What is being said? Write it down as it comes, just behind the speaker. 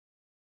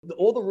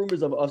all the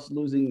rumors of us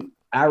losing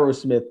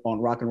Aerosmith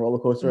on Rock and Roller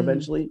Coaster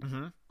eventually,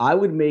 I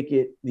would make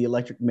it the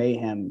Electric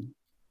Mayhem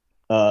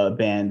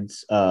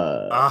band's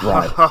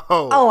ride.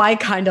 Oh, I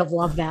kind of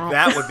love that.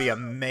 That would be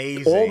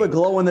amazing. All the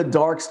glow in the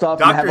dark stuff.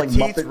 Dr.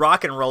 Teeth's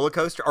Rock and Roller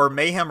Coaster or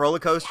Mayhem Roller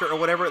Coaster or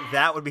whatever.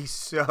 That would be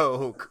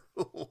so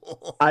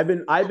cool. I've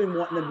been wanting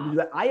them to do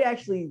that.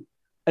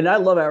 And I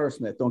love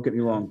Aerosmith, don't get me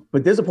wrong.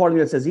 But there's a part of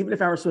me that says, even if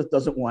Aerosmith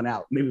doesn't want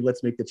out, maybe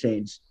let's make the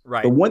change.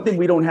 Right. The one thing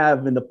we don't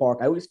have in the park,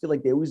 I always feel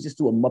like they always just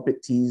do a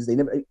Muppet tease. They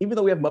never, even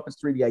though we have Muppets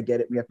 3D, I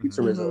get it. We have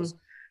Pizza Rizzos.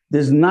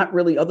 There's not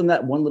really, other than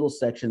that one little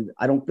section,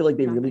 I don't feel like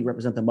they really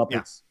represent the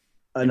Muppets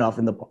enough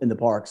in the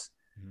parks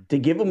to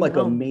give them like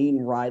a main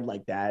ride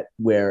like that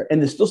where,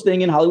 and they're still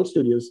staying in Hollywood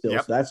Studios still,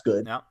 so that's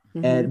good.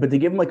 But to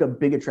give them like a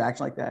big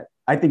attraction like that,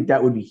 I think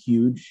that would be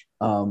huge.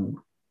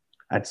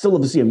 I'd still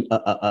love to see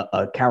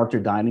a character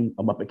dining,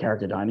 a Muppet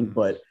character dining,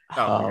 but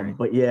Rock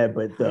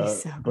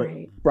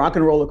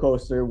and Roller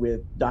Coaster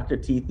with Dr.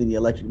 Teeth and the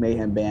Electric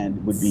Mayhem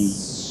Band would be.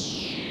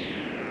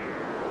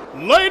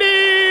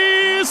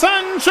 Ladies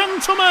and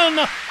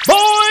gentlemen,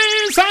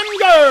 boys and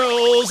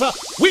girls,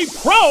 we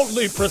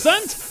proudly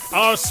present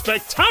our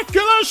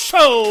spectacular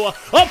show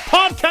of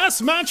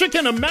podcast magic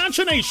and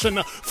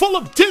imagination full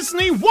of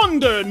Disney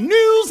wonder,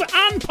 news,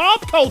 and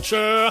pop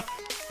culture.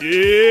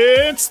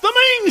 It's the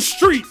Main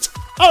Street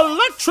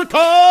Electrical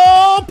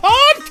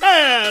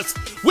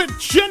Podcast with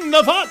Jenn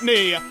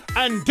Dave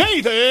and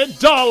David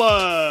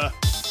Dollar.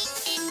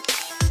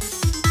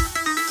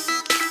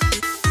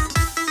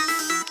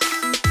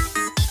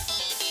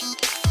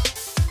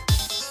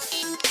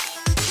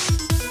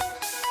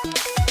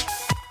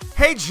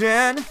 Hey,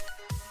 Jen.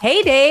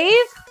 Hey, Dave.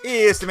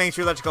 It's the Main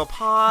Street Electrical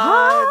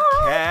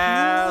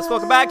Podcast.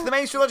 Welcome back to the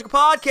Main Street Electrical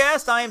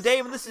Podcast. I am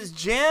Dave, and this is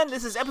Jen.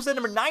 This is episode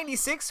number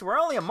 96. We're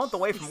only a month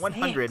away from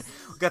 100.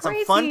 We've got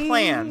some fun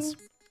plans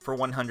for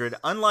 100.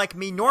 Unlike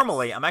me,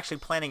 normally, I'm actually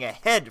planning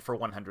ahead for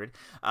 100.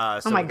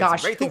 Oh my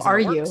gosh, who are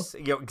you?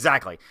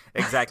 Exactly.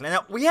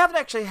 Now, we haven't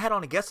actually had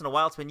on a guest in a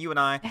while. It's been you and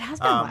I. It has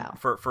been a while.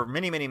 For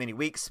many, many, many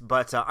weeks.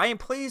 But I am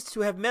pleased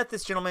to have met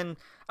this gentleman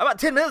about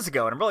 10 minutes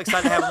ago, and I'm really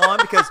excited to have him on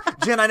because,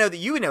 Jen, I know that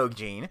you know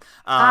Gene.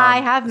 I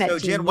have met Gene,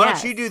 So, Jen, why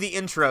don't you do the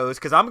intros?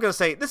 Because I'm going to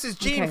say, this is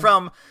Gene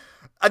from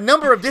a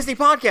number of Disney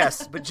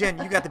podcasts. But, Jen,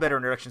 you got the better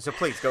introduction, so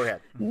please, go ahead.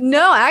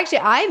 No, actually,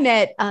 I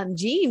met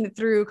Gene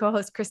through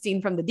co-host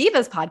Christine from the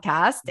Divas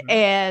podcast,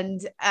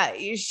 and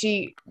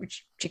she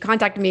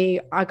contacted me,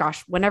 oh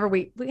gosh, whenever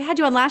we had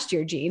you on last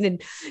year, Gene,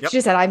 and she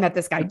just said, I met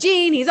this guy,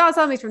 Gene. He's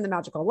awesome. He's from the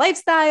Magical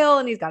Lifestyle,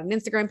 and he's got an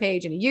Instagram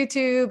page and a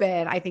YouTube,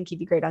 and I think he'd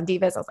be great on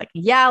Divas. I was like,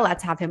 yeah,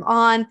 let's have him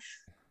on.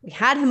 We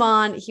had him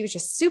on. He was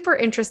just super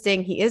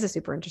interesting. He is a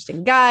super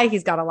interesting guy.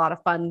 He's got a lot of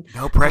fun.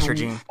 No pressure,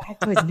 Gene.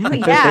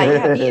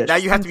 Now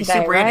you have to be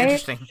super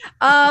interesting.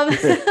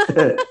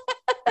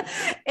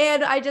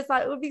 And I just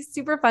thought it would be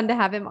super fun to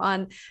have him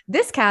on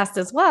this cast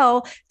as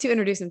well to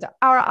introduce him to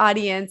our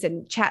audience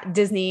and chat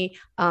Disney.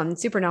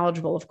 Super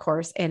knowledgeable, of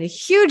course, and a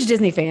huge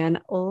Disney fan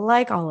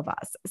like all of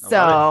us.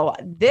 So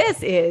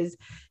this is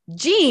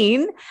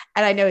Gene,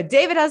 and I know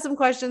David has some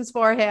questions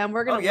for him.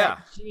 We're going to let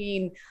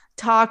Gene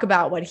talk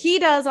about what he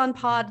does on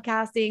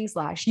podcasting /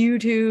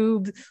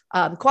 YouTube.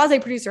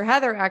 Quasi-producer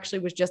Heather actually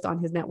was just on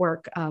his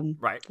network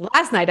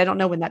last night. I don't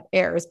know when that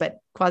airs, but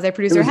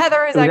quasi-producer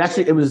Heather is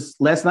it was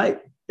last night.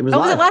 It was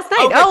live. Was it last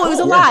night? Okay, cool. It was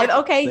live.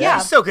 Okay, yeah.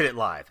 She's so good at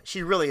live.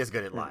 She really is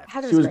good at live.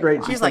 She was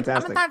great. She's like,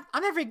 I'm not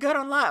very good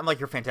on live. I'm like,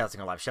 you're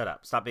fantastic on live. Shut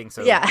up. Stop being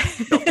so. Yeah.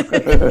 She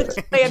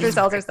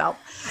undersells herself.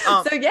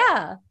 So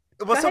yeah.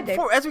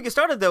 Well, as we get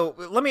started, though,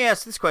 let me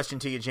ask this question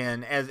to you,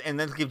 Jen, and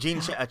then give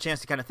Gene a chance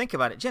to kind of think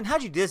about it. Jen,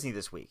 how'd you Disney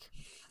this week?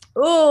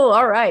 Oh,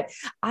 all right.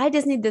 I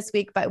Disneyed this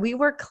week, but we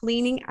were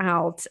cleaning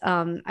out.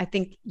 I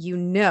think you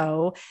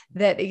know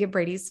that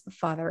Brady's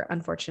father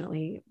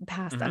unfortunately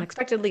passed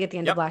unexpectedly at the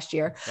end of last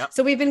year.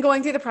 So we've been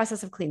going through the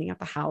process of cleaning out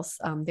the house.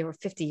 There were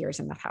 50 years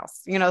in that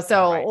house,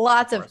 so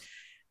lots of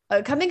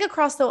coming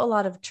across, though, a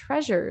lot of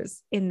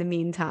treasures in the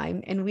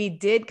meantime. And we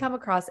did come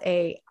across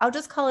I'll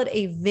just call it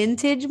a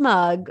vintage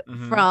mug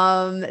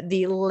from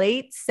the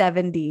late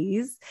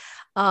 70s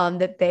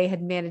that they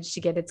had managed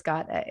to get.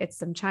 It's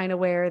some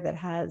Chinaware that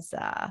has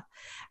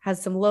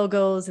some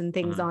logos and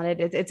things on it.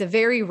 It's a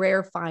very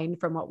rare find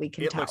from what we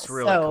can tell. It looks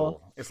really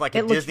cool. It's like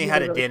if Disney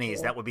had a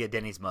Denny's, that would be a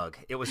Denny's mug.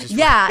 It was just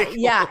really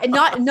cool.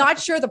 And not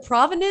sure the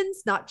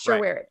provenance, not sure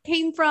where it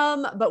came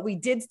from, but we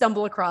did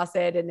stumble across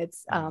it, and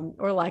it's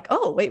we're like,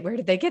 oh wait, where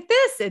did they get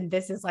this? And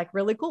this is like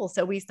really cool.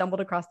 So we stumbled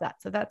across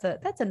that. So that's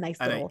a nice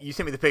little. You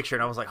sent me the picture,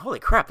 and I was like, holy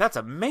crap, that's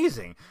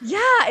amazing. Yeah,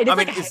 and it's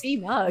like a heavy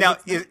mug. Now,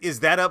 is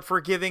that up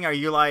for giving? Are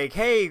you're like,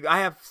 hey, I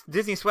have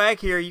Disney swag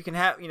here. You can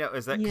have,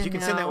 is that because you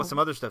can send that with some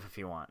other stuff if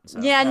you want. So,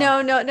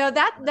 no.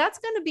 That's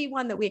going to be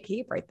one that we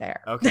keep right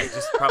there. Okay,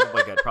 just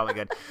probably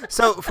good.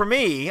 So for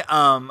me,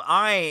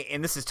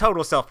 and this is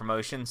total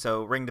self-promotion,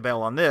 so ring the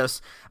bell on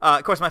this.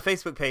 Of course, my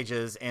Facebook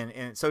pages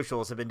and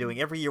socials have been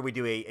doing, every year we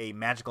do a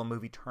magical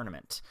movie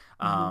tournament,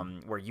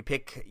 where you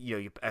pick,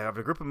 you have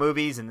a group of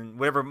movies, and then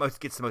whatever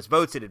gets the most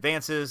votes, it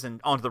advances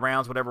and onto the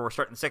rounds, whatever. We're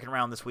starting the second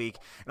round this week,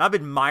 and I've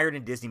been mired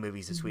in Disney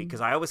movies this week,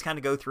 because I always kind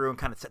of go through and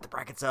kind of set the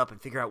brackets up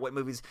and figure out what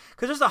movies,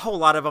 because there's a whole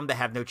lot of them that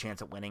have no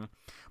chance at winning.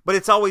 But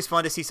it's always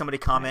fun to see somebody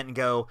comment and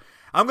go,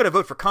 I'm going to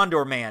vote for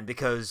Condor Man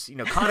because,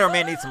 Condor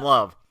Man needs some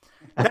love.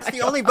 That's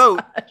the only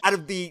vote out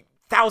of the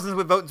thousands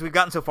of votes we've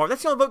gotten so far.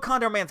 That's the only vote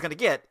Condor Man's going to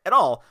get at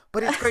all.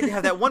 But it's great to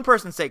have that one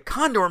person say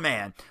Condor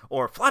Man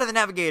or Flight of the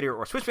Navigator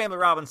or Swiss Family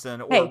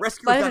Robinson or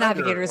Rescue Flight of the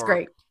Navigator is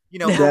great.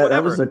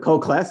 That was a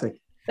cult classic.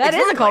 That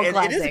is a cult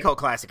classic. It is a cult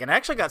classic, and I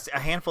actually got a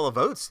handful of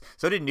votes.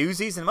 So did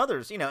Newsies and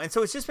others, and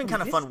so it's just been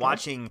kind of fun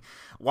watching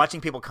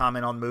people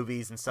comment on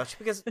movies and such.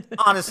 Because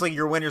honestly,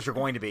 your winners are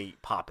going to be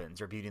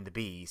Poppins or Beauty and the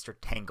Beast or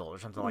Tangled or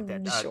something like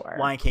that. Sure.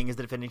 Lion King is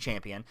the defending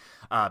champion.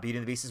 Beauty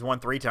and the Beast has won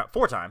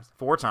four times.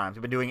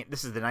 We've been doing it.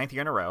 This is the 9th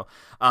year in a row.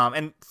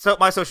 And so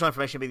my social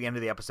information will be at the end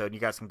of the episode. You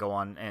guys can go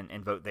on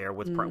and vote there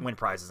with win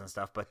prizes and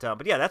stuff. But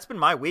yeah, that's been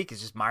my week. Is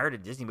just mired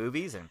in Disney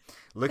movies and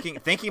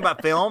thinking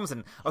about films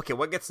and okay,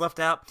 what gets left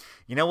out.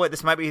 You know what?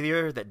 This might be the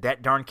year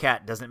that darn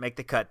cat doesn't make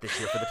the cut this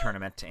year for the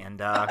tournament,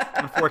 and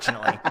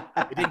unfortunately,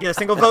 it didn't get a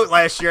single vote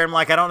last year. I'm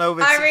like, I don't know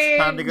if it's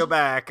time to go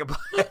back. But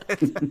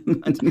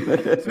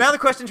so now the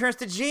question turns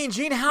to Gene.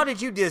 Gene, how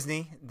did you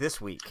Disney this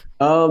week?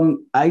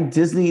 I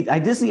Disney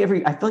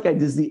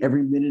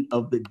every minute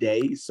of the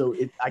day, so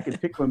I can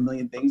pick from a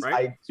million things.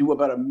 Right? I do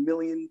about 1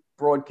 million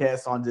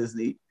broadcasts on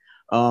Disney.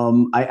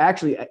 I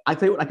tell you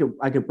what,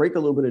 I could break a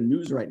little bit of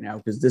news right now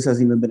because this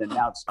hasn't even been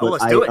announced. But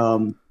let's do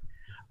it.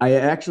 I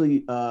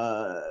actually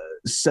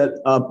set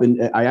up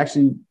and I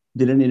actually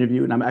did an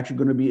interview, and I'm actually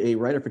going to be a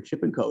writer for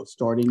Chip & Co.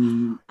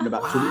 starting in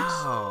about 2 weeks.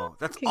 Oh,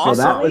 that's So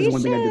awesome. that was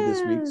one thing I did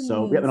this week.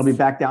 So and I'll be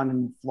back down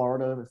in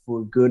Florida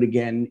for good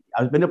again.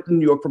 I've been up in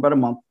New York for about a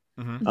month,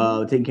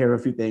 taking care of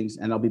a few things,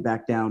 and I'll be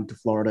back down to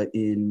Florida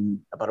in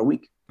about a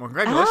week. Well,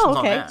 congratulations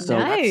on that. So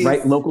nice.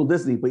 Right, local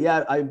Disney. But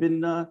yeah, I've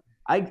been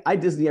I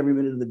Disney every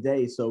minute of the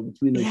day. So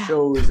between the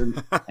shows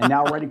and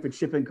now writing for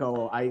Chip &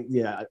 Co. It's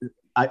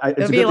a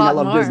good thing I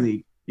love more.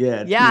 Disney.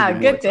 Yeah,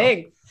 good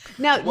thing.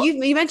 Now,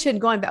 you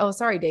mentioned going back. Oh,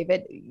 sorry,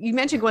 David. You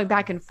mentioned going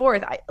back and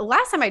forth.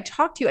 Last time I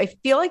talked to you, I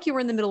feel like you were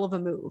in the middle of a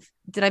move.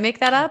 Did I make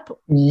that up?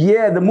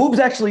 Yeah, the move's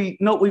actually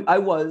I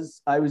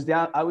was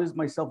down.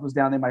 Myself was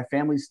down there. My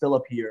family's still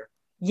up here.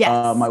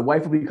 Yes. My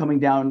wife will be coming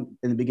down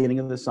in the beginning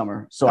of the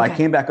summer. So I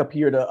came back up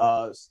here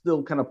to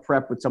still kind of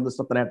prep with some of the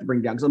stuff that I have to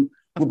bring down. Because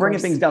we're bringing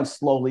things down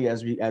slowly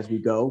as we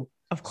go.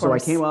 Of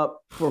course. So I came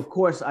up of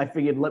course, I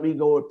figured, let me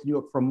go up to New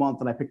York for a month,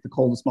 and I picked the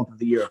coldest month of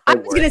the year. I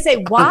was going to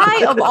say,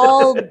 why of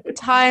all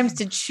times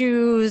to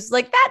choose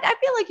like that? I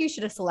feel like you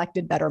should have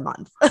selected better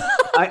month.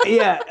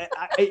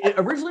 It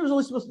originally was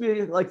only supposed to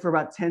be like for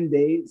about 10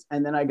 days.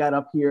 And then I got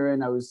up here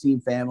and I was seeing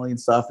family and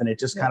stuff. And it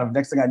just kind of,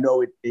 next thing I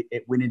know,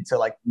 it went into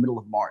like middle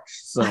of March.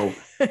 So,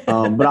 but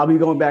I'll be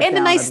going back. And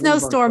a nice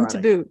snowstorm to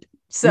boot.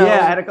 So yeah,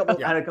 I had a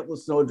couple of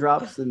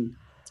snowdrops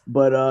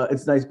but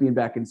it's nice being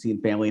back and seeing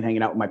family and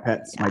hanging out with my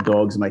pets, my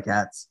dogs and my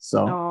cats.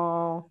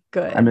 So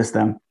good. I miss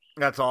them.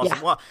 That's awesome.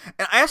 Yeah. Well,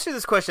 and I asked you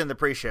this question in the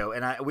pre-show,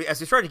 and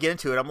as we started to get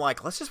into it, I'm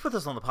like, let's just put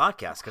this on the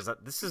podcast because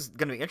this is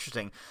going to be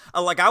interesting.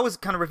 I was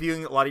kind of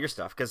reviewing a lot of your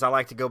stuff because I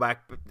like to go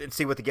back and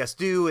see what the guests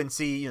do and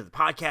see the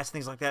podcast and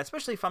things like that,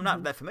 especially if I'm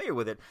not that familiar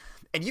with it.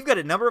 And you've got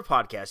a number of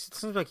podcasts. It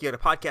seems like you got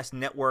a podcast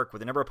network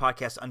with a number of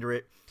podcasts under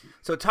it.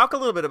 So talk a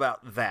little bit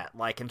about that,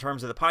 like in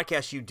terms of the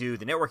podcast you do,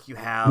 the network you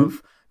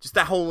have, just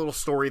that whole little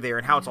story there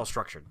and how it's all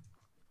structured.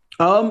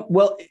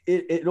 Well,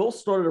 it all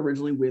started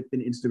originally with an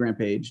Instagram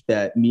page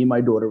that me and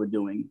my daughter were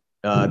doing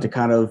to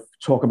kind of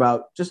talk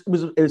about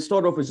it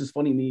started off as just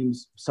funny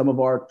memes, some of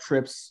our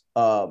trips,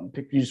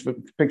 pictures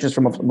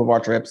from some of our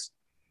trips.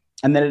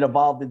 And then it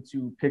evolved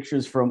into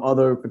pictures from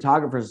other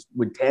photographers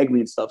would tag me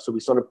and stuff. So we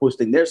started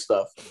posting their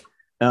stuff.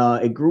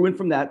 It grew in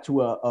from that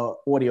to a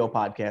audio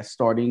podcast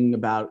starting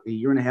about a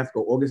year and a half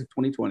ago, August of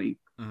 2020.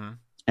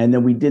 And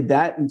then we did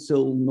that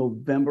until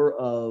November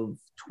of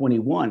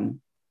 21.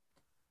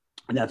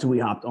 And that's when we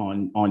hopped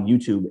on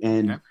YouTube.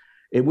 And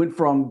it went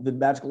from the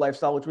Magical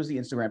Lifestyle, which was the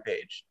Instagram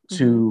page,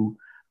 to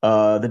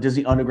the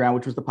Disney Underground,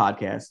 which was the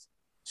podcast,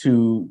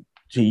 to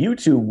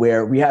YouTube,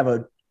 where we have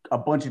a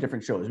bunch of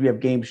different shows. We have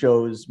game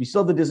shows. We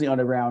still have the Disney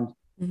Underground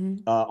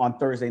on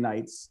Thursday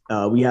nights.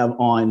 We have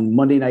on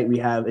Monday night, we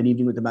have an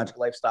evening with the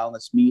Magical Lifestyle. And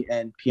that's me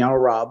and Piano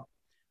Rob,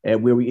 where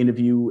we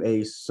interview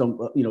a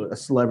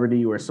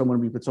celebrity or someone.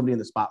 We put somebody in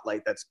the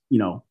spotlight that's,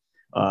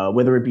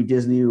 whether it be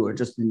Disney or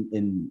just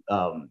in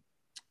some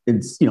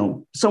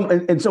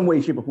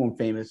way, shape, or form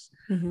famous.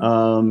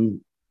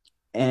 And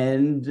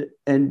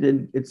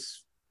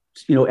it's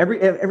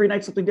every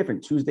night something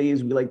different.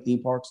 Tuesdays we like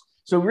theme parks.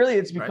 So really,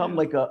 it's become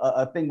like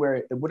a thing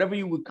where whatever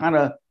you would kind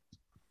of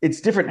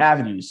it's different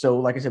avenues. So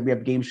like I said, we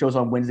have game shows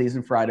on Wednesdays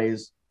and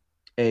Fridays,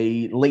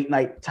 a late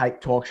night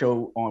type talk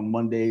show on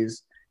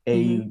Mondays,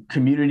 a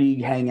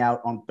community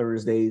hangout on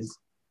Thursdays.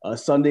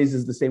 Sundays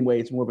is the same way.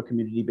 It's more of a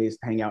community-based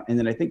hangout. And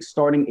then I think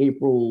starting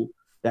April,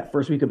 that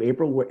first week of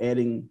April, we're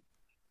adding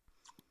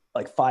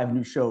like 5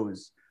 new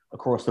shows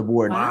across the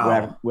board.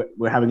 Wow.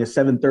 We're having a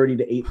 7:30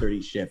 to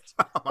 8:30 shift.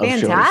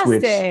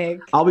 Fantastic. Shows,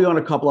 I'll be on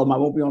a couple of them. I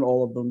won't be on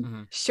all of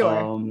them.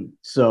 Sure.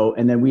 So,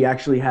 and then we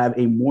actually have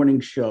a morning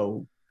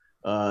show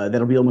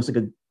that'll be almost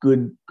like a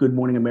Good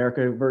Morning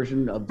America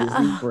version of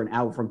Disney for an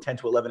hour from 10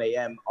 to 11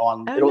 a.m.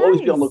 It'll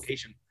always be on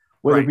location.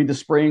 Whether it be the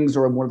Springs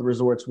or one of the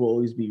resorts, we'll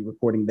always be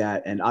recording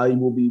that. And I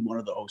will be one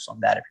of the hosts on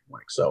that every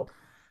morning. So,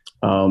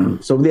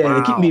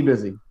 they keep me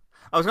busy.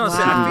 I was going to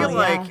say, I feel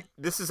like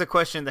this is a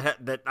question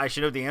that I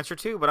should know the answer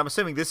to, but I'm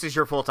assuming this is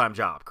your full-time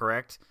job,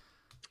 correct?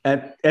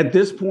 At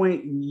this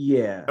point,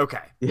 yeah. Okay.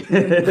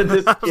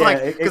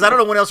 Because I don't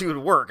know when else you would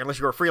work unless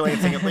you were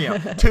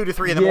freelancing, 2 to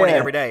 3 in the morning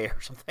every day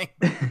or something.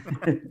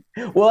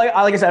 Well,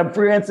 like I said, I'm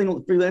freelancing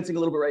a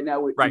little bit right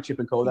now with Chip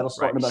and Co. That'll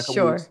start in about a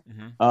couple weeks.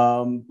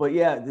 But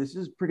yeah, this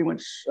is pretty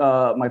much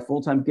my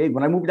full-time gig.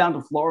 When I moved down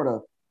to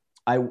Florida,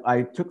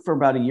 I took for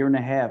about a year and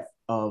a half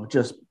of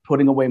just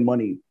putting away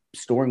money,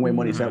 storing away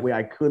money, so that way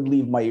I could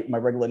leave my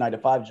regular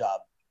 9-to-5 job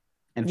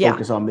and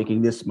focus on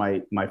making this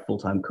my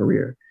full-time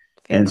career.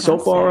 Fantastic. And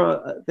so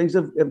far, things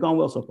have gone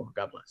well so far.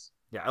 God bless.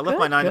 Yeah, I left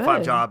my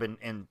 9-to-5 job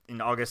in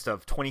August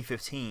of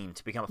 2015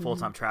 to become a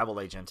full-time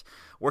travel agent,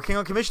 working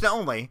on commission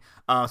only.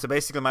 So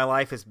basically, my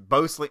life is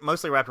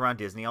mostly wrapped around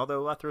Disney,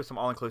 although I threw some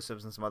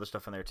all-inclusives and some other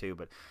stuff in there too.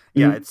 But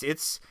yeah,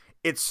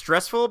 it's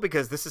stressful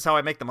because this is how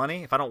I make the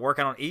money. If I don't work,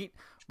 I don't eat.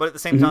 But at the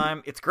same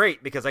time, it's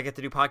great because I get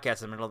to do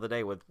podcasts in the middle of the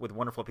day with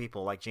wonderful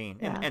people like Gene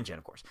and Jen,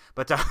 of course.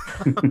 But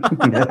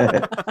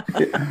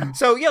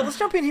so yeah, let's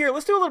jump in here.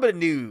 Let's do a little bit of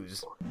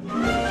news.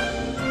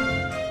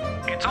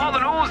 It's all the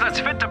news that's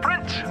fit to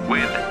print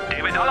with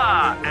David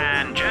Dollar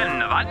and Jenn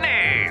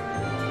Dave.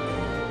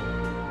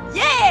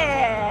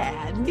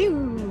 Yeah,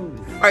 news.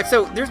 All right,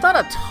 so there's not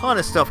a ton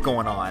of stuff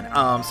going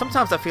on.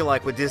 Sometimes I feel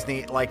like with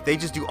Disney, like they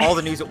just do all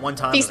the news at one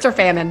time. Feast or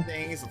famine.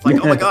 It's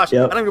like, oh my gosh, I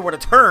don't even know where to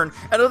turn.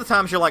 At other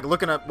times, you're like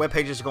looking at web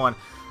pages going,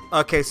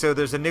 okay, so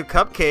there's a new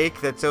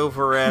cupcake that's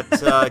over at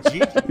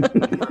Genie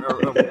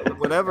or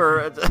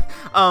whatever.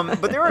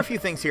 But there are a few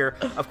things here.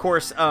 Of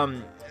course,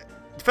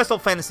 Festival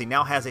of Fantasy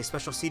now has a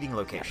special seating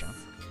location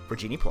for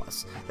Genie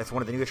Plus. That's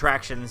one of the new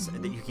attractions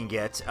that you can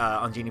get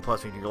on Genie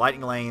Plus when you do your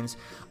lightning lanes.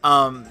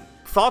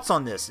 Thoughts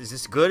on this? Is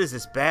this good? Is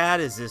this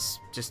bad? Is this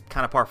just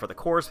kind of par for the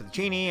course with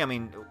Genie? I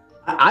mean,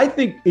 I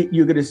think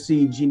you're going to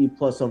see Genie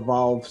Plus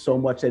evolve so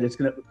much that it's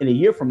going to, in a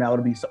year from now,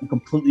 it'll be something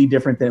completely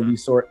different than we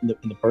saw it in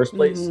the first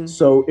place.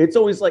 So it's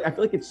always like, I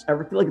feel like it's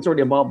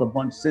already evolved a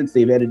bunch since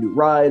they've added new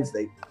rides.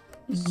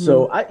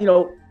 So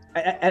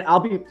I'll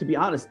be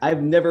honest,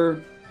 I've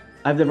never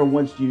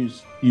once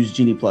used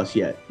Genie Plus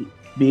yet.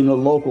 Being a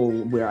local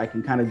where I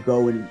can kind of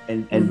go and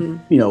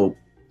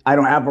I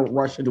don't have a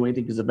rush to do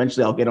anything because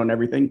eventually I'll get on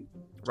everything.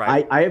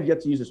 Right. I have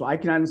yet to use it. So I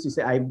can honestly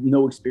say I have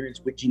no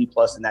experience with Genie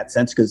Plus in that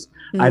sense because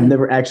I've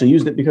never actually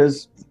used it,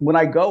 because when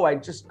I go, I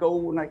just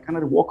go and I kind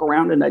of walk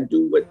around and I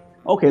do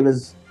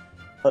there's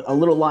a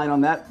little line on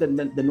that,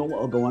 then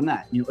normal, I'll go on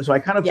that. So I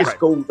kind of just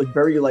go like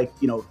very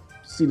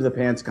seat of the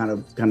pants kind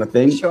of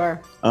thing.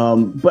 Sure.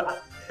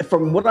 But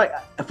from what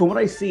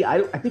I see,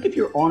 I think if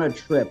you're on a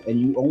trip and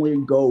you only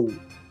go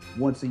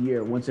once a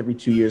year, once every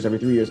 2 years, every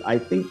 3 years, I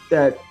think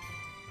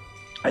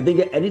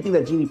anything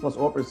that Genie Plus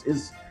offers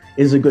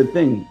is a good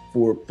thing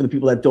for the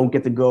people that don't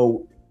get to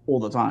go all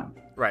the time.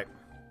 Right.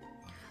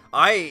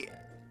 I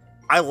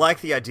like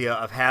the idea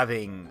of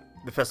having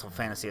the Festival of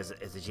Fantasy as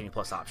a Genie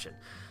Plus option.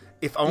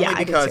 If only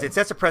because it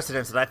sets a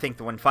precedence that I think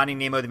that when Finding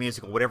Nemo the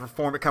musical, whatever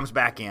form it comes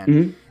back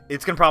in,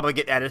 it's going to probably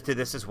get added to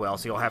this as well.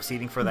 So you'll have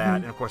seating for that,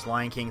 and of course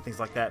Lion King, things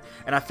like that.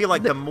 And I feel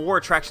like the more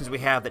attractions we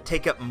have that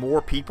take up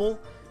more people,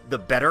 the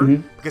better.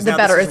 Because the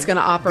better it's going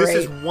to operate. This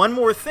is one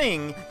more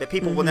thing that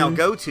people will now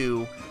go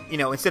to.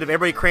 Instead of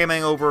everybody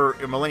cramming over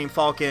Millennium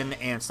Falcon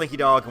and Slinky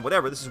Dog and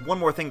whatever, this is one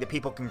more thing that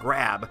people can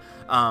grab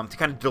to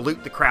kind of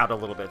dilute the crowd a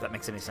little bit, if that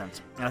makes any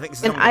sense. And I think this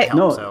is something that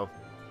helps. So.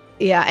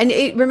 Yeah, and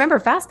remember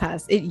Fast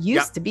Pass? It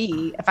used to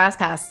be a Fast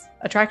Pass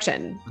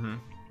attraction,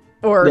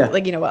 or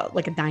like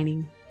a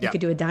dining. You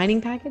could do a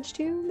dining package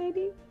too,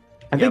 maybe.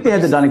 I think they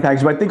had the dining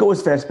package, but I think it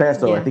was Fast Pass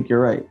though. Yeah. I think you're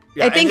right.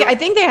 Yeah, I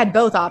think they had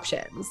both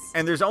options.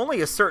 And there's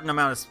only a certain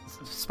amount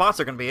of spots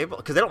they're going to be able,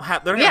 because they're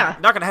not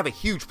going to have a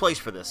huge place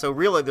for this. So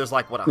really, there's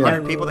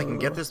 100 people that can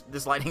get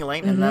this lightning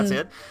lane, and that's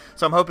it.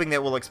 So I'm hoping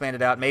that we'll expand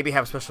it out. Maybe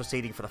have special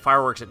seating for the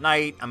fireworks at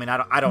night. I mean,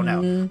 I don't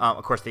know.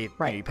 Of course, you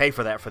pay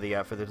for that for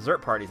the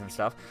dessert parties and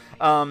stuff.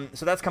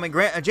 So that's coming.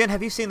 Jen,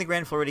 have you seen the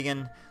Grand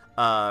Floridian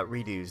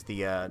redos,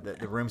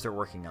 the rooms they're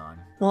working on?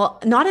 Well,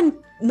 not in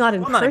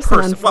person,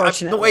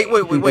 unfortunately.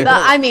 Wait.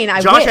 I mean,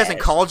 Josh hasn't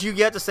called you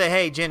yet to say,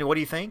 "Hey, Jen, what do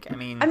you think?" I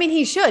mean,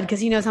 he should, because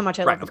he knows how much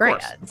I love the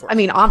Grands. I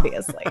mean,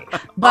 obviously,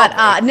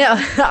 but no,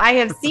 I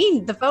have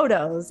seen the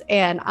photos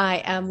and I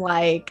am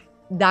like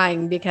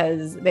dying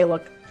because they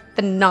look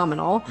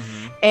phenomenal.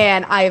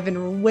 And I've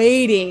been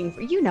waiting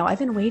for, I've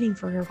been waiting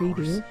for a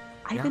redo.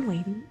 I've been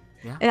waiting.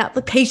 Yeah.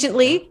 And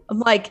patiently, I'm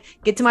like,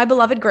 get to my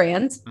beloved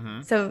Grand.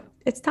 So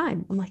it's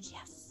time. I'm like,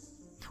 yes.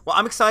 Well,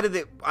 I'm excited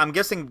that I'm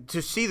guessing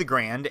to see the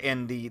Grand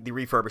and the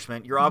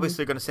refurbishment, you're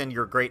obviously going to send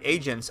your great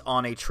agents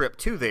on a trip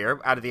to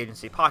there out of the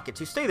agency pocket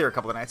to stay there a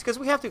couple of nights because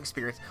we have to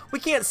experience. We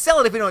can't sell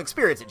it if we don't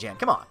experience it, Jen.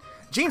 Come on.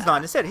 Gene's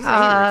nodding his head. He's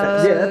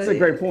not here. Yeah, that's a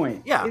great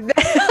point. Yeah.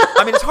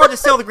 I mean, it's hard to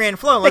sell the Grand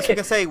Flow unless we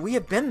can say we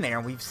have been there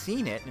and we've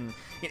seen it. And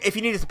if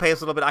you need us to pay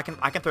us a little bit, I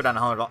can throw down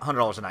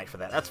 $100 a night for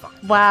that. That's fine.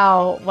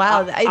 Wow.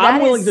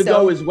 I'm willing to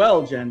go as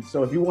well, Jen.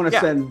 So if you want to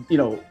send,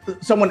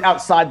 someone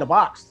outside the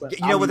box.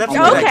 That's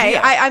okay.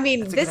 I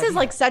mean, this is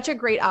like such a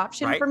great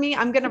option for me.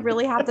 I'm going to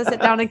really have to sit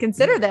down and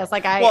consider this.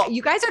 Like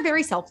you guys are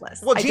very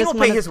selfless. Well, Gene will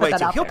pay his way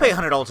too. He'll pay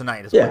 $100 a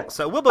night as well.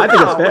 So we'll both.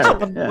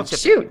 We'll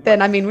shoot.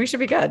 Then I mean, we should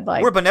be good.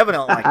 Like we're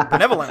benevolent like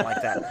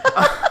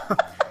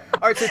that.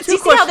 All right, so do you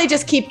see how they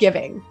just keep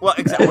giving? Well,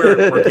 exactly.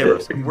 We're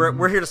givers.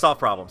 We're here to solve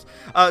problems.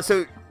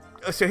 So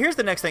here's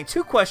the next thing.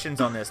 2 questions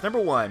on this.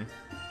 Number 1,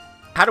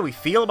 how do we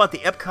feel about the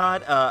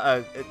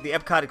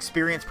Epcot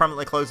Experience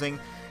permanently closing?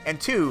 And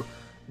 2,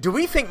 do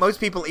we think most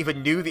people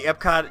even knew the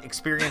Epcot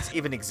Experience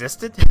even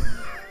existed?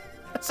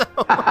 So,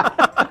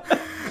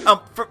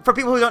 for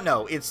people who don't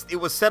know, it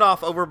was set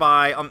off over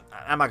by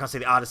I'm not gonna say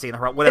the Odyssey and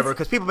whatever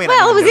because people may not.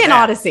 Well, it was know in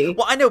that. Odyssey.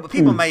 Well, I know, but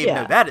people may even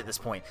know that at this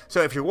point.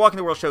 So if you're walking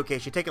the World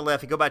Showcase, you take a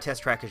left, you go by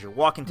Test Track as you're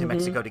walking to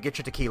Mexico to get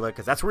your tequila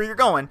because that's where you're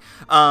going.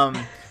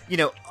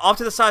 Off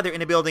to the side there in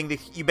the building,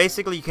 you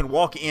can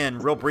walk in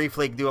real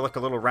briefly, do like a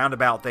little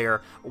roundabout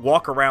there,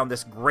 walk around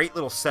this great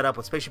little setup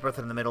with Spaceship Earth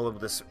in the middle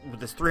with this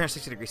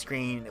 360-degree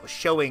screen. It was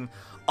showing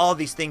all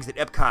these things that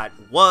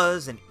Epcot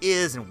was and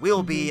is and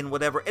will be and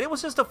whatever. And it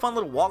was just a fun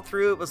little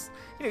walkthrough. It was,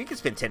 you could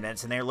spend 10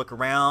 minutes in there, look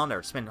around,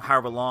 or spend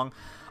however long.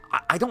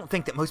 I don't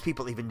think that most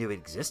people even knew it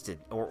existed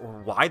or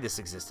why this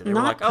existed. They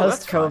were like, oh,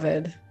 that's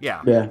post-COVID.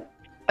 Yeah.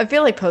 I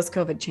feel like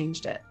post-COVID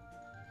changed it.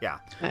 Yeah.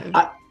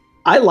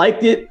 I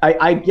liked it.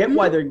 I get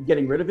why they're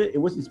getting rid of it. It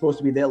wasn't supposed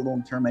to be there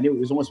long term anyway. It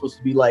was almost supposed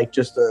to be like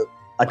just a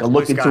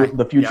look into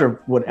the future of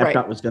what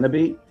Epcot was going to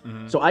be.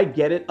 So I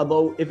get it.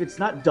 Although if it's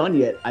not done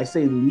yet, I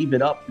say leave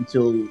it up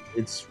until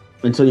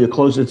you're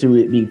closer to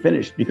it being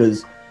finished,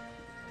 because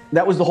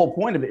that was the whole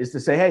point of it, is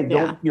to say, hey,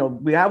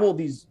 we have all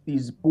these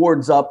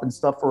boards up and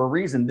stuff for a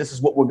reason. This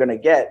is what we're going to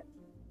get.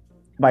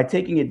 By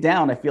taking it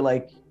down, I feel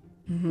like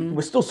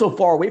we're still so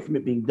far away from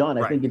it being done.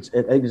 I think it's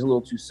a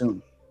little too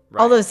soon.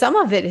 Right. Although some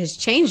of it has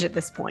changed at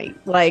this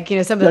point, like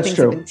some of the things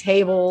have been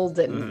tabled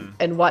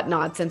and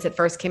whatnot since it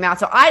first came out.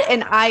 So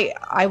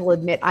I will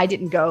admit I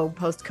didn't go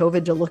post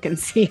COVID to look and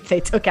see if they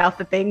took out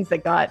the things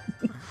that got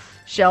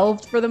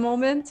shelved for the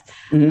moment.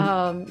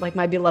 Like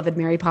my beloved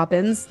Mary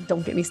Poppins.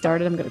 Don't get me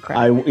started. I'm gonna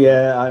cry.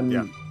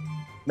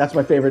 That's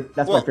my favorite.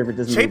 That's my favorite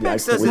Disney movie.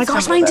 Says, oh my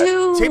gosh, mine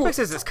too. Chapek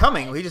says it's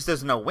coming. He just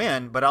doesn't know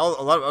when. But a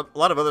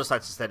lot of other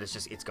sites have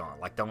said it's gone.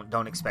 Like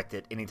don't expect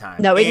it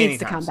anytime. No, it needs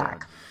to come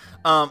back.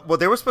 Well,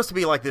 there was supposed to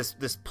be like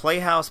this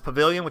Playhouse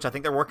Pavilion, which I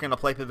think they're working on a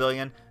Play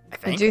Pavilion.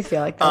 I do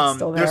feel like that's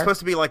still there. There's supposed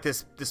to be like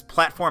this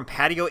platform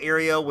patio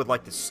area with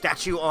like this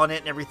statue on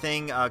it and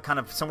everything, kind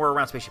of somewhere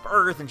around Spaceship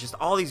Earth, and just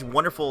all these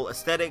wonderful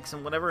aesthetics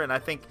and whatever. And I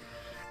think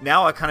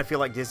now I kind of feel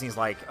like Disney's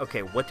like,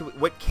 okay,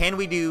 what can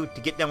we do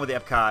to get done with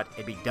Epcot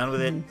and be done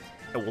with it?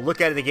 And we'll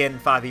look at it again in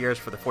 5 years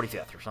for the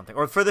 45th or something,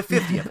 or for the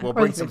 50th. We'll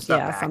bring some stuff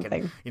back.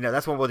 Something. And,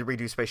 that's when we'll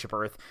redo Spaceship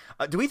Earth.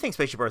 Do we think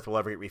Spaceship Earth will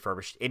ever get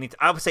refurbished?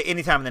 I would say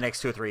anytime in the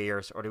next 2 or 3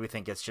 years, or do we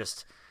think it's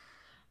just,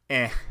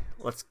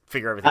 let's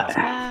figure everything else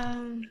out?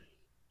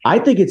 I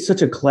think it's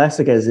such a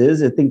classic as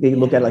is. I think they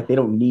look at it like they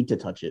don't need to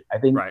touch it. I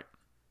think. Right.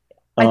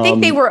 I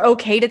think they were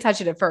okay to touch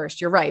it at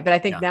first. You're right, but I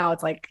think now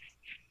it's like.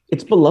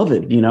 It's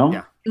beloved,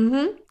 Yeah.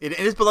 It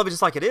is beloved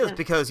just like it is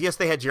because yes,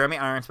 they had Jeremy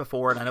Irons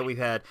before, and I know we've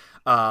had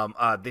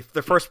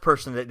the first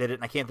person that did it,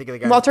 and I can't think of the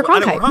guy. Walter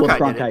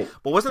Cronkite. Did it,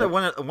 but wasn't there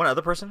one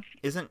other person?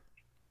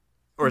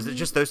 Or is it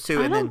just those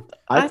two?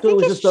 I thought it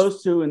was just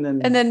those two, and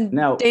then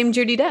now Dame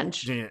Judi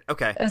Dench.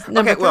 Okay.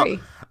 Number 3. Well,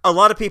 a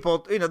lot of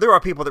people, there are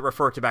people that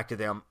refer back to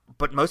them,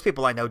 but most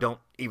people I know don't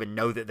even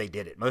know that they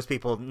did it. Most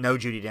people know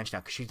Judi Dench now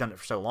because she's done it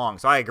for so long.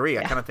 So I agree.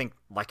 I kind of think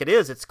like it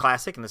is. It's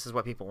classic, and this is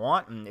what people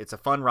want, and it's a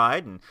fun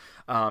ride, and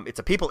it's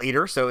a people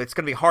eater. So it's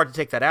going to be hard to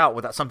take that out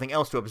without something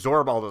else to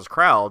absorb all those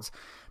crowds.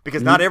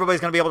 Because not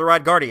everybody's going to be able to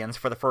ride Guardians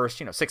for the first,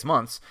 6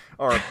 months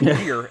or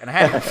a year and a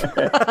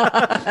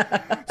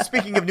half.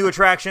 Speaking of new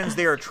attractions,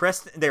 they are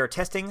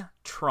testing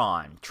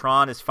Tron.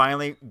 Tron is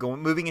finally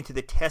moving into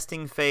the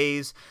testing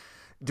phase.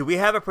 Do we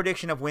have a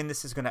prediction of when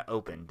this is going to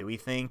open? Do we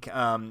think,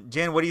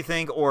 Jen, what do you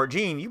think? Or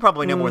Gene, you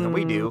probably know more than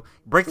we do.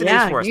 Break the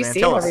news for us, man.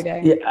 Tell us. Every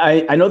day.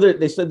 Yeah, I know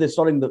that they said they're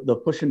starting the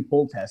push and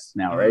pull tests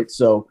now, right?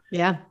 So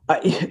yeah,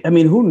 I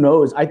mean, who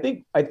knows? I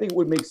think it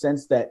would make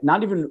sense that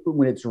not even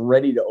when it's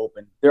ready to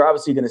open, they're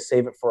obviously going to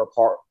save it for a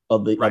part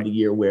of the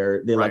year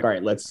where they're like, all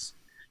right, let's.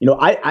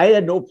 I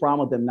had no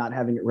problem with them not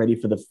having it ready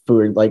for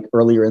like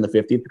earlier in the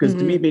 50th because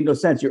to me it made no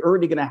sense. You're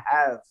already going to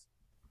have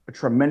a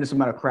tremendous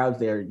amount of crowds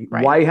there.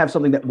 Why have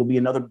something that will be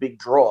another big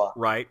draw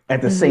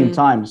at the same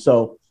time?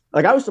 So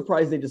Like I was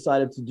surprised they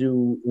decided to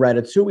do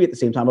Ratatouille at the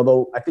same time.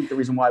 Although I think the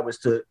reason why was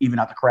to even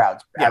out the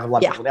crowds. Have a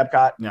lot of people at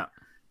Epcot. Yeah.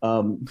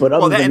 But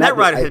other than that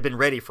ride had been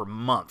ready for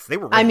months. They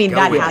were ready to go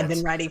that with had it.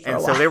 been ready for a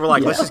and while. so they were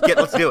like, let's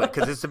do it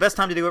because it's the best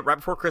time to do it right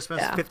before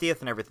Christmas, 50th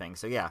and everything.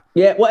 So yeah.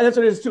 Yeah, well, and that's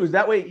what it is too. Is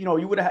that way,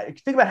 you would have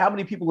think about how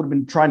many people would have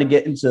been trying to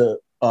get into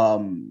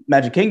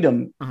Magic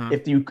Kingdom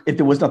if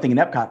there was nothing in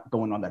Epcot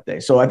going on that day.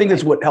 So I think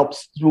that's what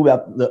helps smooth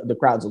out the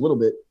crowds a little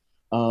bit.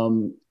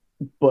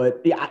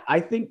 But yeah, I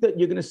think that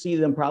you're going to see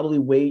them probably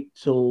wait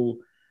till.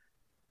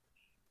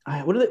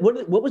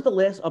 What was the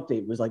last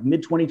update? It was like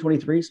mid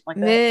 2023,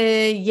 something like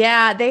that.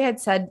 Yeah, they had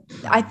said.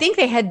 I think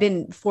they had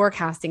been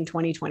forecasting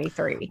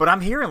 2023. But I'm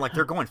hearing like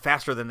they're going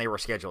faster than they were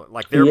scheduled.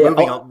 Like they're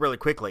moving really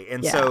quickly,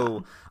 and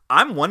so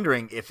I'm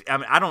wondering if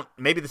I don't.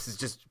 Maybe this is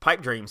just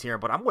pipe dreams here,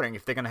 but I'm wondering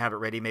if they're going to have it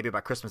ready maybe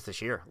by Christmas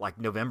this year, like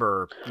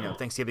November,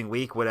 Thanksgiving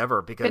week,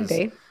 whatever. Because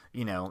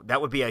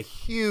that would be a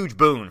huge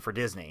boon for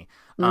Disney.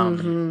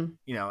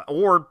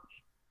 Or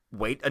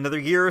wait another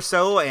year or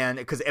so, and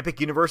because Epic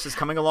Universe is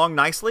coming along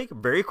nicely,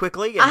 very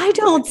quickly. And I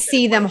don't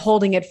see them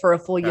holding it for a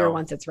full year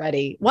once it's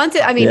ready.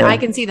 I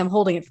can see them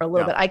holding it for a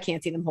little bit. I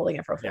can't see them holding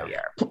it for a full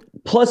year.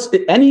 Plus,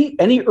 any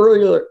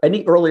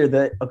earlier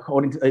that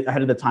according to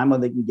ahead of the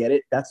timeline they can get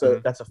it, that's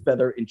a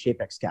feather in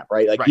Chapek's cap,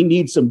 right? Like he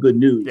needs some good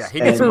news. Yeah,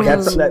 he needs some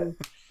that's something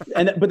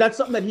but that's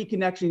something that he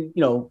can actually,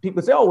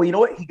 people say, oh, well, you know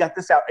what, he got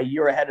this out a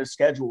year ahead of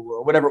schedule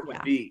or whatever it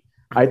would be.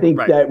 I think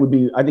that would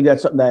be. I think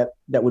that's something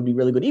that would be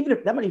really good. Even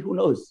if that might, who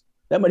knows?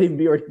 That might even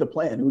be already the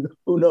plan.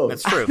 Who knows?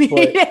 That's true.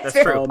 That's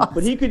true.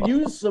 But he could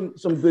use some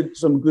good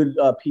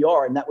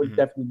PR, and that would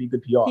definitely be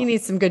good PR. He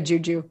needs some good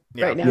juju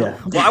right now. Yeah.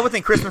 Well, I would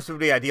think Christmas would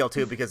be ideal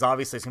too, because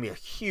obviously it's going to be a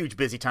huge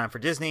busy time for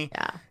Disney.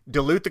 Yeah.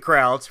 Dilute the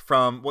crowds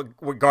from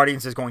what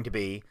Guardians is going to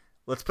be.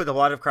 Let's put a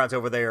lot of crowds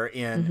over there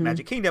in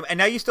Magic Kingdom. And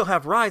now you still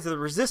have Rise of the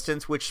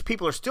Resistance, which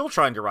people are still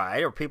trying to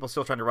ride, or people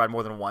still trying to ride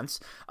more than once.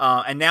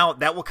 And now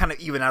that will kind of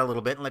even out a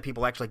little bit and let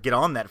people actually get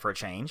on that for a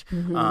change.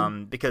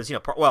 Because,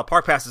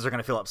 park passes are going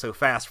to fill up so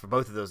fast for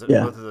both of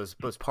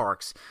those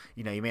parks.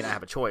 You may not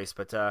have a choice.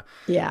 But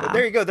but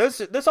there you go.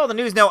 That's all the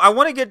news. Now, I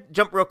want to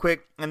jump real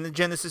quick. And then,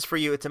 Jen, this is for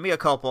you. It's a mea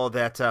culpa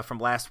that from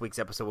last week's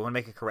episode. We want to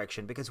make a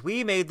correction because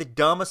we made the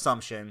dumb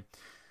assumption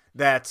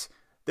that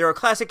there are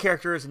classic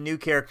characters and new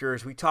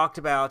characters. We talked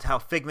about how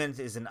Figment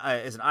is an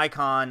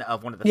icon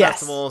of one of the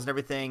festivals and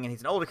everything, and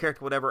he's an older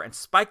character, whatever. And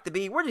Spike the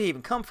Bee, where did he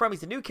even come from?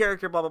 He's a new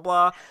character, blah, blah,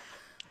 blah.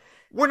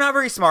 We're not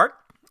very smart.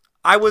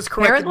 I was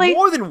corrected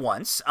more than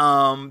once.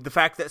 The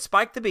fact that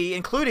Spike the Bee,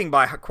 including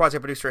by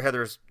quasi-producer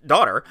Heather's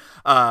daughter,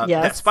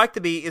 that Spike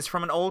the Bee is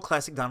from an old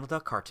classic Donald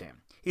Duck cartoon.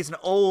 He's an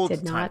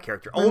old-time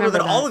character, older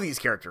than all of these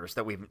characters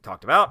that we've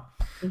talked about.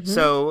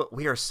 So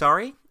we are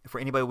sorry. For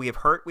anybody we have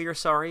hurt, we are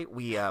sorry.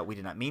 We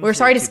did not mean. We're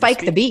sorry to Spike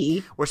the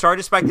Bee. We're sorry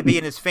to Spike the Bee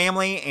and his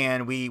family,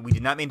 and we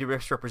did not mean to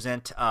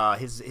misrepresent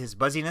his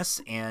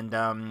buzziness.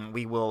 And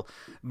we will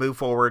move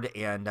forward,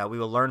 and we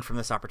will learn from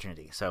this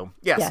opportunity. So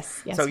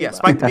yes.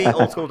 Spike the Bee,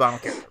 old school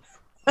Donald character.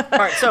 All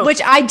right, so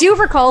which I do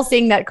recall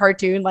seeing that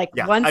cartoon once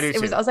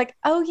I was like,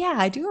 oh yeah,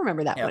 I do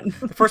remember that one.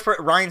 The first part,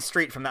 Ryan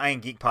Street from the Iron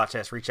Geek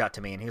podcast reached out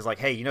to me and he was like,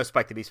 hey,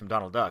 Spike the Bee's from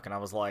Donald Duck, and I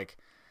was like,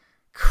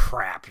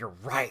 crap, you're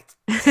right.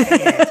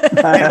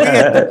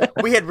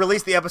 We had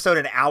released the episode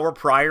an hour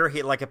prior.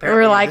 He apparently we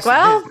were like,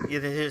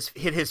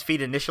 hit his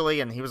feed initially,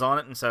 and he was on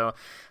it, and so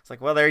it's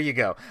like, well, there you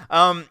go.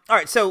 All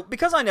right, so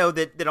because I know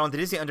that on the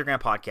Disney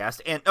Underground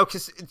podcast, and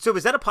so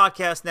is that a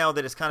podcast now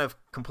that has kind of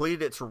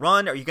completed its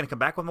run? Are you going to come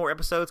back with more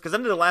episodes? Because I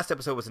know the last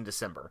episode was in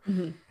December.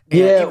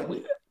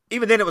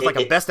 Even then, it was like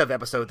a best of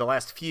episode. The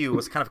last few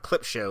was kind of a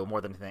clip show more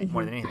than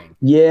anything.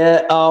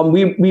 Yeah,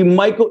 we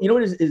might go. You know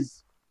what is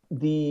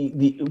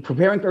the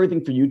preparing for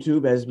everything for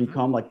YouTube has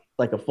become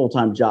like a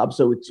full-time job.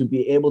 So to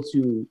be able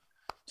to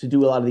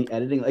do a lot of the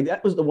editing,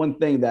 that was the one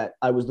thing that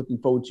I was looking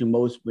forward to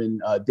most when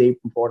Dave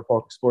from Florida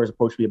Park Explorers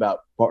approached me about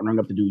partnering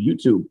up to do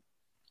YouTube.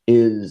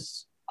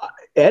 Is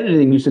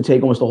editing used to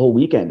take almost a whole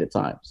weekend at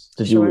times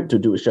to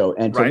do a show,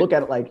 and to look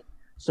at it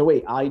so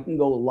wait, I can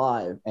go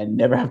live and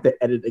never have to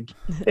edit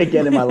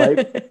again in my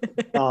life.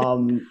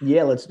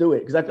 Let's do it,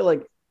 because I feel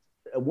like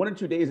 1 or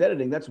 2 days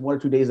editing, that's 1 or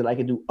 2 days that I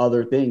can do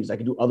other things. I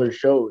can do other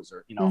shows,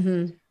 or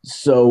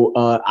So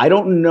I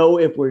don't know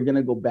if we're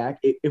gonna go back.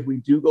 If we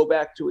do go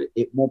back to it,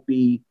 it won't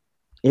be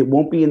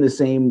in the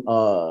same.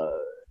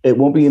 It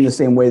won't be in the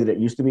same way that it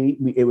used to be.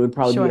 It would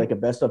probably be like a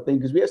best of thing,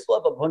 because we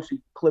still have a bunch of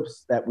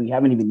clips that we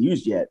haven't even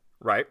used yet.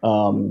 Right.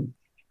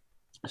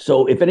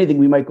 So if anything,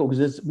 we might go,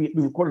 because we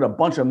recorded a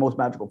bunch of Most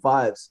Magical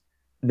Fives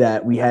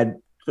that we had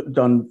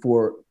done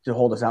to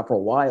hold us out for a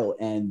while,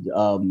 and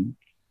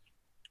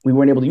we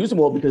weren't able to use them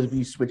all because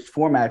we switched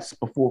formats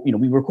before.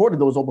 We recorded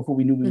those all before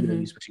we knew we were going to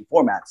be switching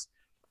formats.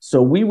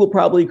 So we will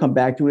probably come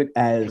back to it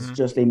as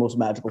just a Most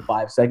Magical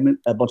Five segment,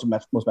 a bunch of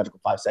Most Magical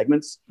Five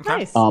segments,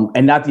 nice,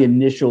 and not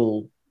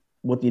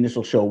what the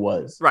initial show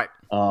was. Right.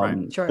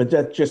 Sure. But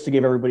that's just to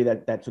give everybody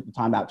that took the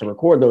time out to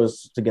record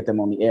those, to get them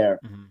on the air.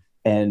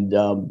 And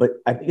but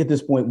I think at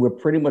this point we're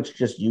pretty much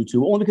just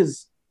YouTube, only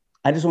because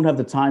I just don't have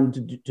the time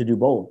to do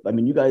both. I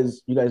mean, you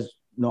guys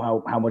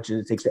know how much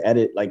it takes to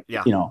edit. Like,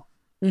 you know,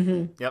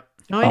 Yep.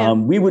 Oh, yeah.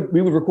 we would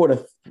record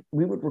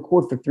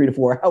for 3 to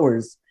 4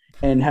 hours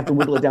and have to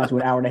whittle it down to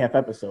an hour and a half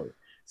episode.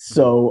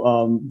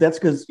 So that's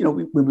because, you know,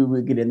 we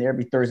would get in there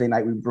every Thursday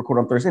night. We would record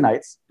on Thursday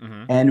nights,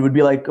 and it would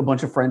be like a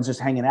bunch of friends just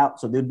hanging out.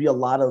 So there'd be a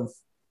lot of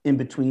in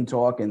between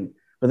talk,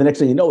 but the next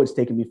thing you know, it's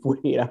taking me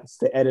 48 hours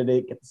to edit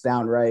it, get the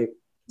sound right.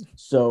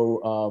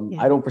 So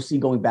I don't foresee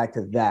going back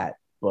to that,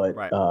 but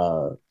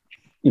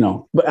you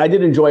know, but I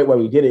did enjoy it while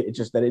we did it. It's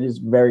just that it is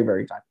very,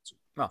 very time consuming.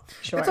 Well,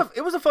 Sure.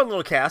 It was a fun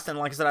little cast, and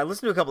like I said, I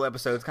listened to a couple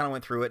episodes, kind of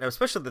went through it, and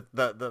especially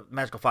the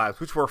Magical Fives,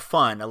 which were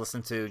fun. I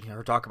listened to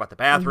her talk about the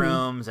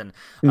bathrooms and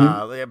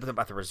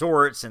about the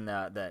resorts and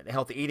the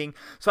healthy eating.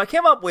 So I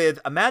came up with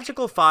a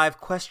Magical 5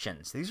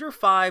 questions. These are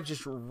 5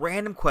 just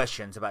random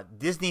questions about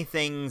Disney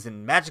things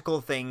and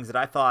magical things that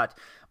I thought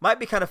might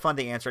be kind of fun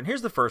to answer. And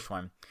here's the first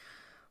one.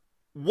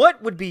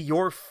 What would be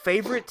your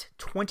favorite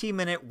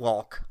 20-minute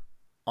walk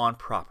on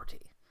property?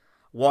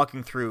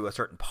 Walking through a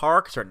certain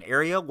park, a certain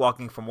area,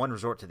 walking from one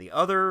resort to the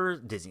other,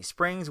 Disney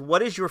Springs.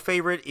 What is your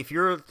favorite? If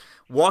you're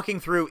walking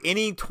through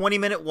any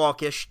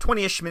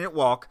 20-ish minute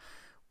walk,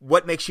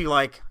 what makes you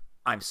like,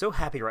 I'm so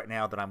happy right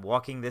now that I'm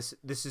walking this.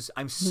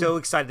 I'm so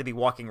excited to be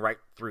walking right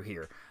through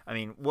here. I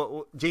mean,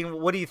 Gene,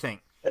 what do you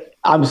think?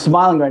 I'm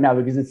smiling right now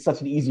because it's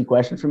such an easy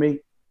question for me.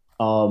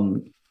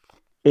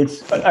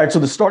 It's all right. So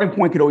the starting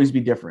point could always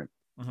be different.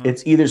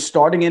 It's either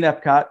starting in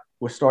Epcot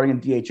or starting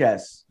in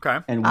DHS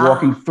and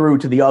walking through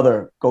to the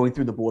other, going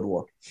through the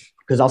boardwalk.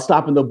 Because I'll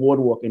stop in the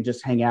boardwalk and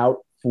just hang out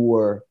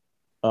for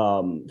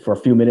a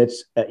few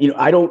minutes. You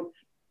know,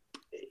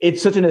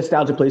 it's such a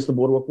nostalgic place, the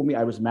boardwalk for me.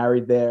 I was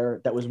married there.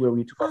 That was where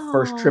we took our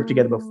first trip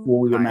together before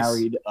we were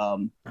married.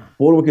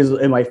 Boardwalk is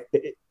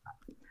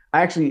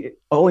I actually,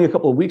 only a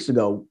couple of weeks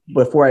ago,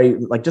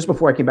 just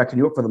before I came back to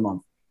New York for the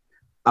month,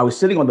 I was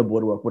sitting on the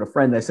boardwalk with a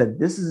friend. And I said,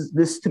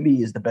 this to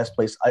me is the best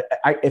place.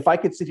 If I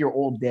could sit here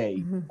all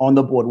day on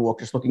the boardwalk,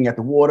 just looking at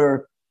the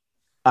water,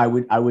 I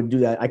would do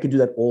that. I could do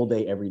that all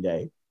day, every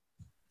day.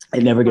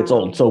 It never gets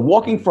old. So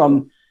walking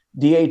from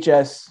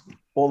DHS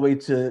all the way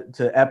to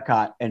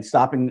Epcot and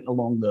stopping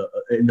along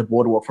in the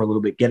boardwalk for a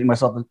little bit, getting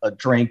myself a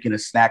drink and a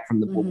snack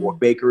from the boardwalk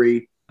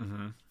bakery.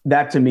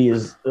 That to me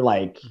is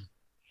like,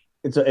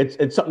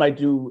 it's something I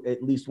do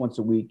at least once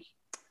a week.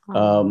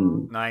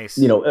 Nice.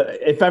 You know,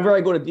 if ever I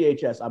go to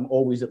DHS, I'm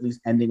always at least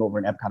ending over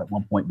in Epcot at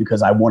one point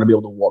because I want to be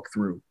able to walk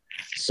through.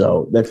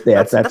 So that's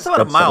about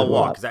a mile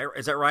walk.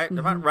 Is that right?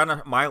 About around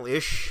a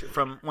mile-ish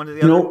from one to the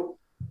other? You know,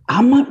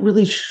 I'm not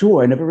really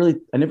sure. I never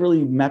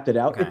really mapped it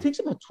out. Okay. It takes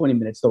about 20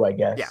 minutes though, I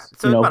guess. Yeah.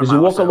 So you know, because you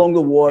walk along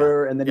the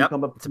water and then you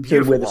come up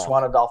to where the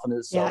Swan and Dolphin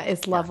is. So. Yeah,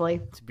 it's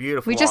lovely. It's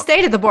beautiful. We just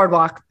stayed at the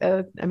boardwalk.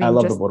 I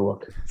love the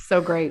boardwalk.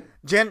 So great.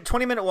 Jen,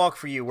 20-minute walk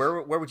for you.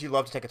 Where would you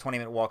love to take a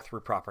 20-minute walk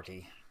through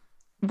property?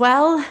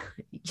 Well,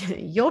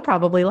 you'll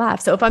probably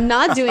laugh. So if I'm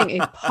not doing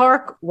a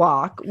park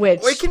walk,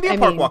 which it can be a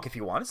park walk if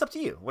you want. It's up to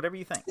you. Whatever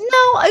you think.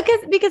 No,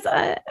 because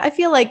I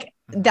feel like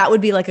that would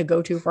be like a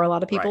go-to for a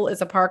lot of people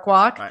is a park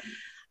walk. Right.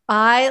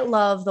 I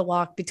love the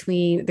walk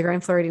between the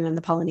Grand Floridian and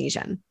the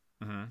Polynesian.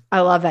 I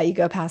love that. You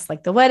go past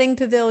like the wedding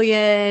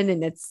pavilion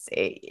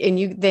and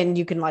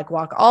you can like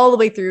walk all the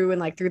way through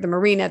and like through the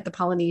marina at the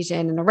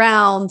Polynesian and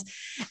around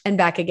and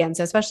back again.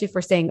 So especially if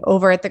we're staying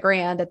over at the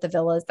Grand at the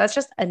villas, that's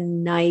just a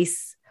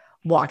nice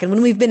walk. And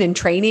when we've been in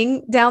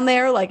training down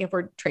there, like if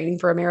we're training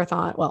for a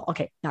marathon, well,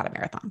 okay, not a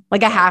marathon,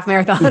 like a half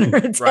marathon or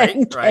a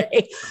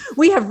 10K,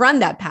 we have run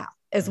that path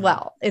as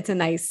well. It's a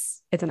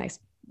nice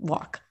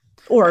walk.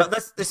 Or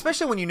that's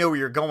especially when you know where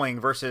you're going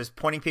versus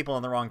pointing people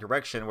in the wrong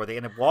direction where they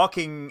end up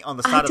walking on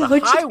the side of the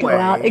highway. Go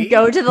out and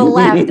go to the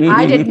left.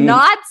 I did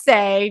not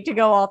say to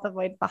go all the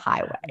way to the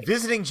highway.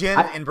 Visiting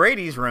Jen in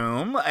Brady's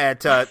room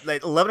at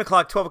like 11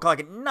 o'clock, 12 o'clock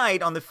at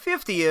night on the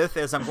 50th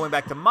as I'm going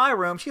back to my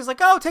room. She's like,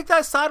 oh, take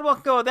that sidewalk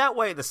and go that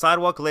way. The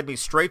sidewalk led me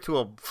straight to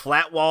a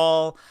flat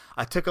wall.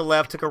 I took a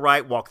left, took a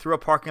right, walked through a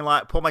parking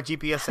lot, pulled my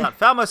GPS out,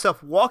 found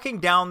myself walking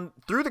down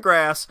through the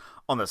grass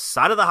on the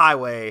side of the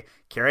highway,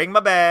 carrying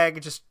my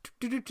bag, just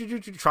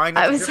trying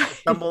not to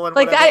stumble and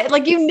like whatever. That.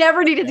 Like you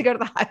never needed to go to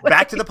the highway.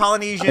 Back to the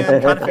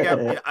Polynesian, trying to figure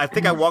out. I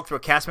think I walked through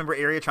a cast member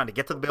area trying to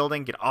get to the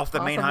building, get off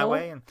the main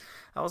highway, and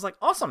I was like,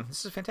 "Awesome!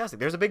 This is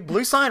fantastic." There's a big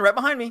blue sign right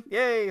behind me.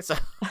 Yay! So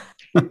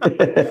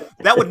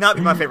that would not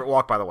be my favorite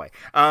walk, by the way.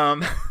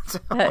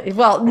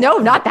 Well, no,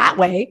 not that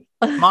way.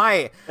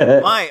 My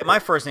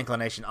first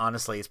inclination,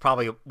 honestly, is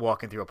probably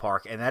walking through a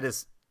park, and that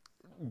is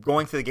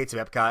going through the gates of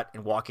Epcot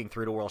and walking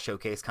through the World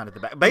Showcase, kind of the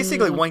back,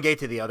 basically one gate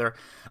to the other.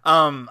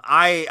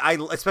 I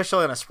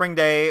especially on a spring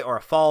day or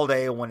a fall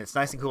day when it's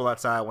nice and cool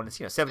outside, when it's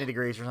 70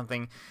 degrees or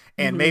something,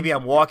 and maybe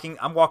I'm walking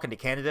to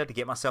Canada to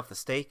get myself the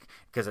steak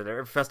because at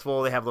every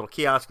festival they have little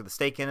kiosks with the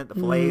steak in it, the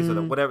fillets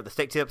or the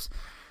steak tips.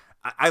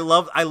 I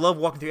love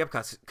walking through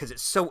Epcot because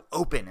it's so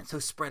open and so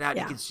spread out.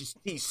 Yeah. You can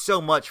just see so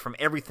much from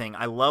everything.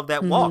 I love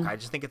that walk. I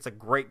just think it's a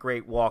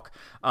great walk.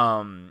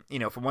 From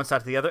one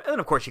side to the other, and then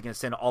of course you can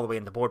ascend all the way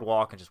in the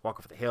boardwalk and just walk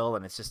over the hill.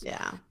 And it's just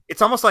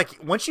it's almost like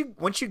once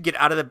you get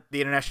out of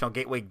the International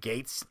Gateway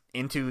gates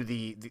into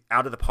the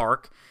out of the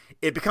park,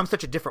 it becomes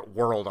such a different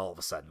world all of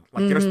a sudden.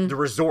 Like there's the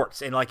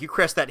resorts, and like you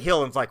crest that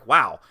hill, and it's like,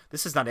 wow,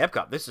 this is not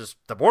Epcot. This is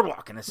the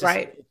boardwalk, and it's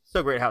just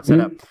so great how it's set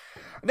up.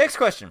 Next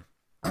question: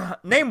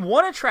 name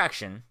one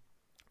attraction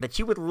that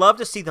you would love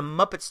to see the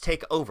Muppets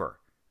take over,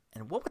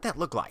 and what would that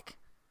look like?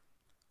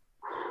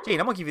 Gene,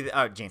 I'm gonna give you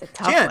Jen,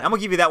 I'm gonna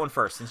give you that one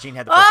first, since Gene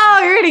had the first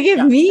one. You're gonna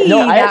give me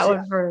that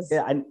one first.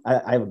 Yeah,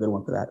 I have a good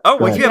one for that. Oh,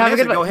 well, if you have an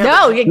answer, go ahead.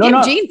 No, give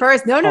Gene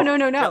first. No.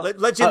 Yeah,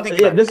 let Jen think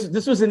about it.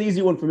 This was an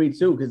easy one for me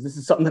too, because this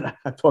is something that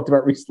I've talked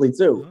about recently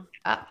too.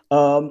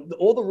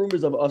 All the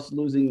rumors of us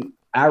losing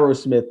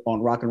Aerosmith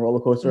on Rock and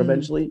Roller Coaster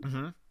eventually,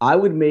 I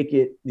would make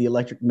it the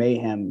Electric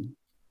Mayhem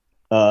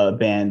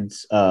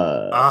band's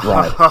ride.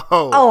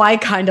 I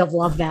kind of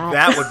love that.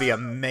 That would be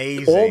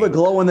amazing. All the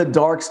glow in the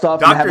dark stuff.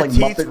 Dr.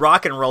 Teeth's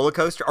Rock and Roller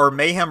Coaster or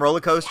Mayhem Roller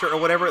Coaster or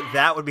whatever.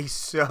 That would be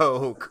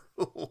so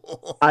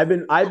cool. I've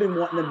been wanting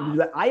them to do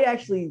that.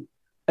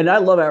 And I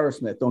love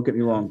Aerosmith, don't get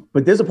me wrong,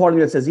 but there's a part of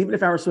me that says, even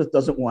if Aerosmith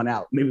doesn't want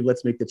out, maybe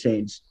let's make the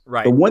change.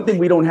 Right. The one thing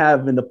we don't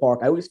have in the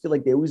park, I always feel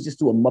like they always just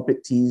do a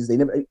Muppet tease. They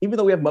never, even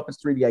though we have Muppets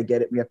 3D, I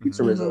get it. We have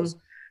Pizza Rizzos.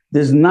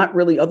 There's not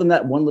really, other than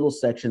that one little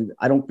section,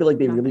 I don't feel like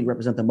they really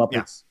represent the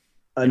Muppets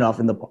enough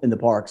in the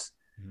parks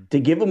to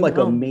give them like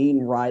a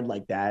main ride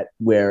like that,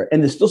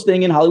 and they're still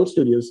staying in Hollywood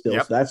Studios still,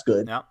 so that's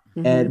good.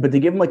 But to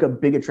give them like a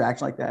big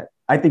attraction like that,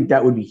 I think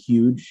that would be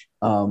huge.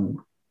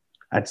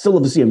 I'd still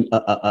love to see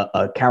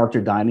a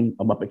character dining,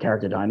 a Muppet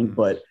character dining,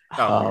 but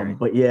Rock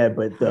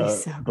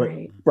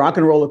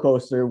and Roller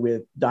Coaster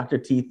with Dr.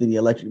 Teeth and the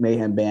Electric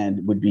Mayhem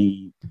Band would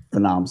be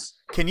phenomenal.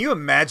 Can you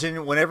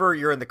imagine whenever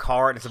you're in the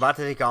car and it's about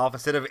to take off,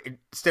 instead of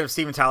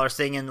Steven Tyler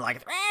singing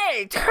like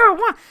 3, 2, 1,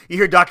 you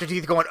hear Dr.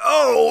 Teeth going,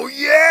 "Oh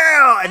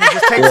yeah," and it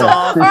just takes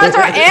off. Or it's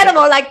our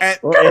animal like, and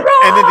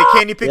then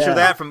can you picture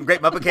that from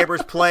Great Muppet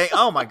Capers playing?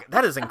 Oh my god,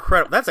 that is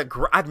incredible.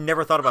 I've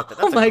never thought about that.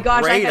 That's I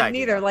hadn't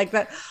either. Like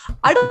that,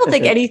 I don't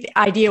think any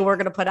idea we're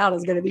gonna put out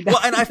is gonna be that.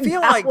 Well, and I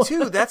feel like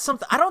too, that's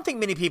something. I don't think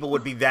many people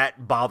would be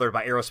that bothered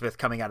by Aerosmith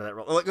coming out of that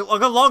role. Like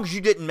as long as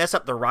you didn't mess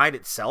up the ride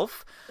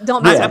itself.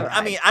 Don't mess up the ride.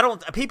 I mean, I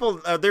don't.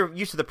 People they're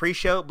used to the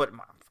pre-show, but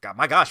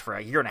my gosh, for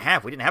a year and a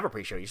half, we didn't have a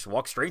pre-show. You just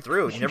walked straight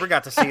through. You never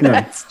got to see that.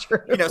 That's true.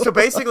 So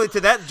basically, to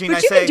that, Gene, I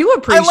say,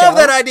 I love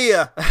that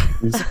idea.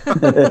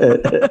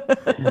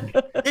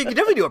 You could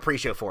definitely do a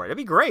pre-show for it. It'd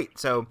be great.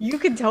 So you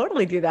could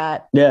totally do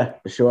that. Yeah,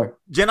 for sure.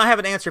 Jen, I have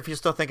an answer if you're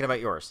still thinking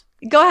about yours.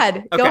 Go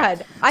ahead. Okay. Go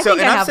ahead. I've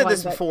said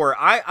this before.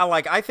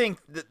 I think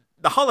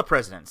the Hall of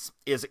Presidents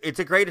it's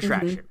a great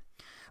attraction.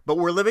 But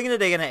we're living in a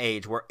day and an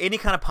age where any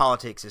kind of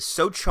politics is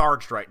so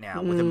charged right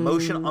now with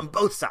emotion on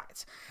both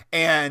sides.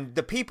 And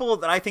the people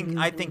that I think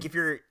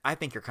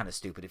you're kind of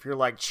stupid if you're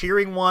like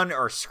cheering one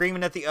or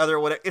screaming at the other.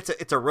 Whatever,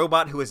 it's a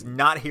robot who is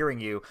not hearing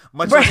you,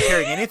 much less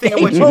caring anything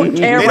of what you.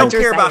 They don't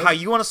care about how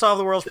you want to solve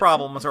the world's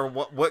problems or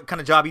what kind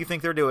of job you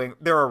think they're doing.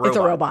 They're a robot. It's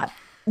a robot.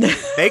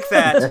 Make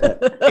that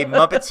a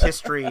Muppets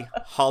History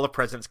Hall of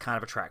Presidents kind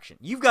of attraction.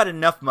 You've got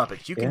enough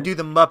Muppets. You can do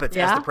the Muppets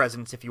as the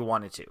presidents if you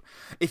wanted to.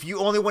 If you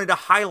only wanted to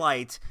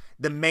highlight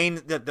the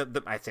main,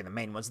 I'd say the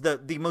main ones,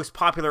 the most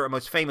popular or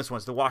most famous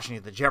ones, the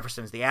Washingtons, the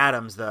Jeffersons, the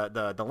Adams,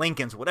 the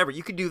Lincolns, whatever.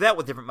 You could do that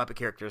with different Muppet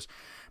characters.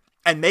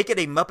 And make it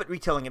a Muppet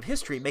retelling of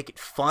history. Make it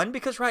fun,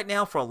 because right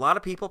now, for a lot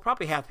of people,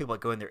 probably half the people that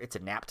go in there, it's a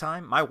nap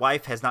time. My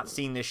wife has not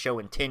seen this show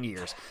in 10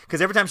 years.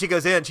 Because every time she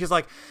goes in, she's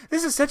like,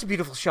 "This is such a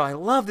beautiful show. I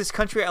love this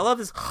country. I love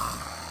this."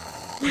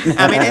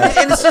 I mean,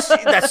 and it's just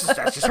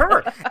that's just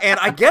her. And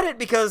I get it,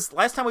 because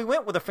last time we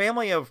went with a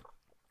family of,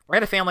 we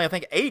had a family, I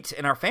think 8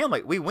 in our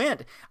family. We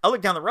went. I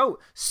looked down the road.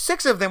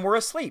 6 of them were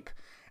asleep.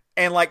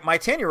 And like my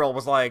 10-year-old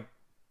was like,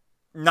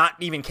 not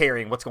even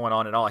caring what's going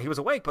on at all. He was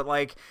awake, but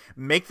like,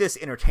 make this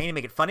entertaining,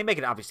 make it funny, make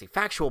it obviously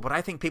factual, but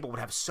I think people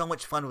would have so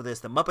much fun with this.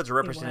 The Muppets are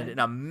represented in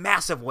a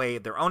massive way,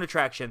 their own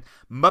attraction,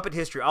 Muppet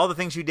history, all the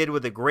things you did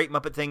with the great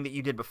Muppet thing that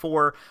you did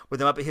before with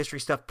the Muppet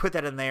history stuff, put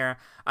that in there.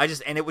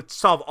 And it would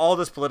solve all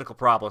those political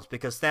problems,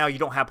 because now you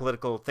don't have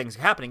political things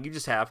happening. You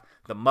just have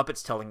the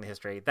Muppets telling the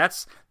history.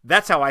 That's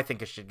how I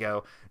think it should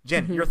go.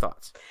 Jen, your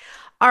thoughts?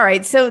 All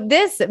right. So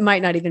this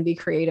might not even be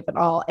creative at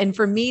all. And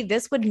for me,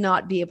 this would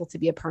not be able to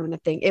be a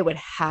permanent thing. It would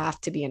have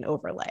to be an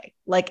overlay.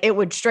 Like, it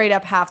would straight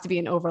up have to be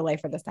an overlay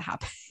for this to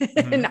happen.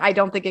 And I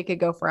don't think it could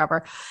go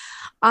forever.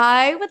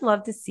 I would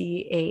love to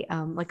see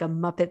like a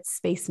Muppet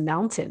Space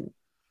Mountain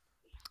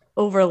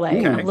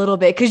overlay a little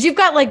bit. Cause you've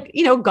got like,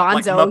 Gonzo.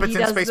 Like Muppets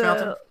in Space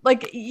Mountain?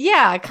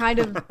 Kind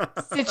of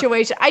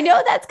situation. I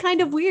know that's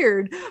kind of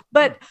weird,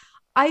 but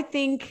I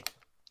think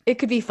it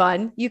could be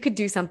fun. You could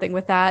do something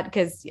with that,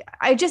 because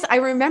I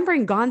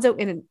remembering Gonzo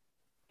in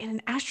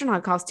an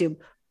astronaut costume.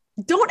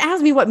 Don't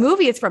ask me what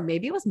movie it's from.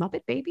 Maybe it was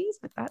Muppet Babies,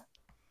 but that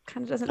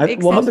kind of doesn't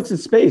make sense. Muppets in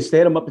Space. They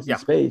had a Muppets in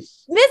Space.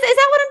 Is that what I'm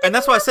thinking? And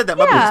that's why I said that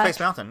Muppets in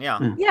Space Mountain.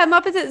 Yeah. Yeah,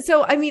 Muppets.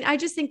 So, I mean, I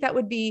just think that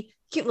would be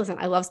cute. Listen,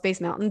 I love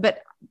Space Mountain,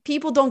 but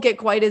people don't get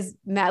quite as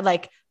mad.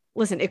 Like,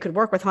 listen, it could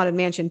work with Haunted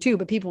Mansion too,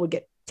 but people would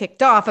get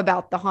ticked off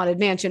about the Haunted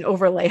Mansion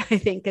overlay, I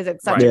think, because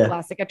it's such a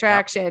classic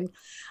attraction.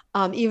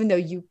 Even though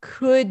you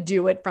could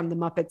do it from the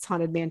Muppets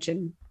Haunted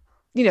Mansion,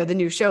 the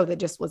new show that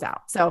just was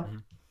out. So,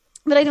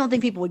 but I don't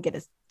think people would get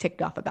as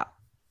ticked off about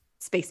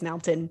Space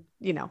Mountain,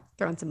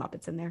 throwing some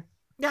Muppets in there.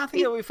 Yeah, I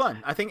think it would be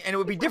fun. I think, and it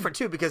would be different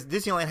too because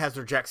Disneyland has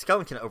their Jack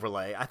Skellington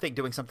overlay. I think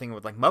doing something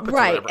with like Muppets or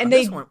whatever, and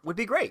this one would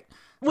be great.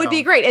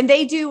 Be great, and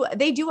they do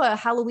a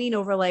Halloween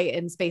overlay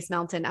in Space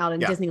Mountain out in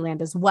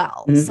Disneyland as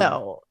well. Mm-hmm.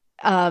 So,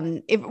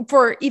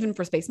 for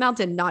Space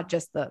Mountain, not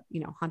just the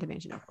Haunted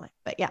Mansion overlay,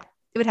 but yeah,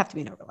 it would have to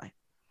be an overlay.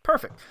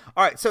 Perfect.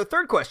 All right, so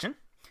third question,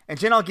 and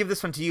Jen, I'll give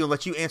this one to you and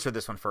let you answer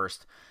this one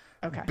first.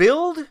 Okay.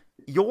 Build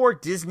your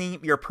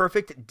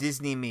perfect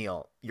Disney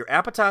meal, your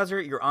appetizer,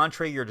 your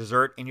entree, your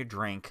dessert, and your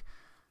drink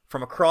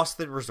from across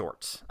the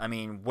resorts. I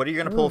mean, what are you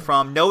going to pull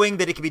from, knowing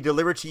that it can be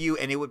delivered to you,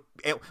 and well,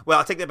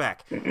 I'll take that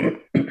back.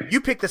 You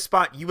pick the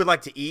spot you would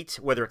like to eat,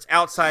 whether it's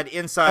outside,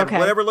 inside,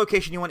 whatever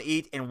location you want to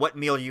eat, and what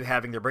meal are you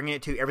having. They're bringing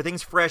it to you.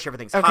 Everything's fresh,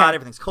 everything's hot,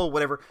 everything's cold,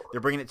 whatever.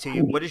 They're bringing it to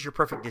you. What is your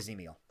perfect Disney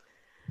meal?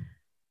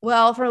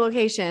 Well, for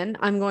location,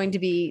 I'm going to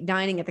be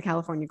dining at the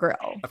California Grill.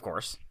 Of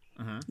course.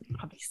 Mm-hmm.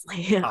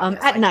 Obviously.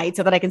 At night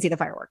so that I can see the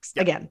fireworks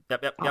again.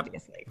 Yep.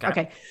 Obviously.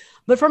 Okay.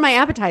 But for my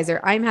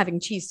appetizer, I'm having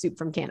cheese soup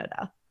from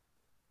Canada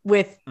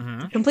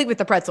complete with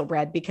the pretzel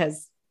bread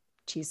because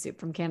cheese soup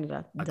from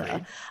Canada.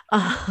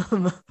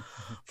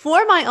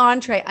 For my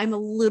entree, I'm a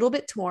little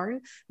bit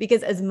torn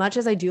because as much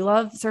as I do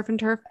love surf and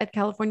turf at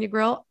California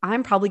Grill,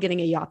 I'm probably getting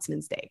a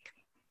yachtsman steak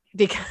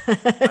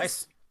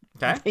because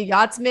the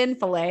yachtsman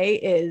filet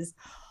is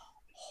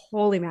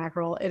holy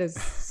mackerel. It is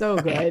so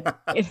good.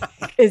 It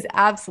is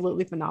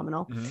absolutely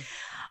phenomenal.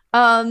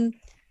 Mm-hmm.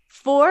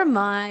 For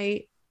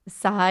my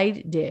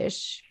side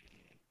dish.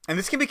 And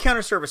this can be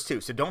counter service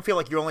too. So don't feel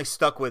like you're only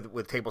stuck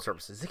with table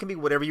services. It can be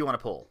whatever you want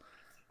to pull.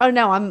 Oh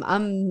no,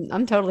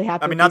 I'm totally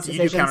happy. I mean, not that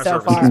you do counter so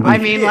services. Far. I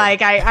mean,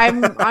 like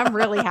I'm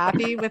really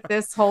happy with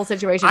this whole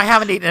situation. I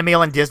haven't eaten a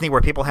meal in Disney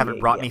where people haven't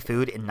brought me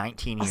food in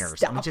 19 years.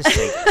 Stop. Let me just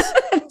say this.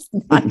 It's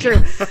not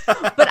true.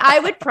 But I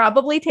would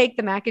probably take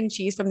the mac and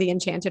cheese from the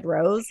Enchanted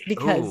Rose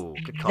because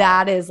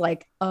that is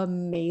like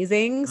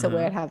amazing. So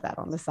we'd have that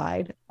on the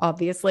side,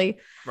 obviously.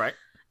 Right.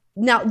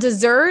 Now,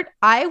 dessert,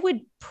 I would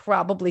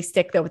probably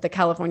stick though with the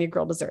California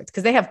Grill desserts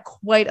because they have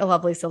quite a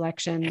lovely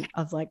selection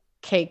of like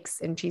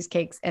cakes and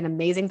cheesecakes and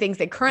amazing things.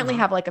 They currently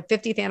have like a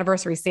 50th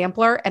anniversary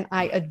sampler and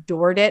I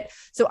adored it.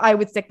 So I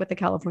would stick with the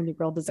California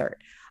Grill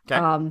dessert.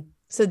 Okay.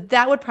 So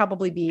that would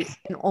probably be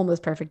an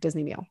almost perfect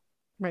Disney meal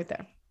right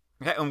there.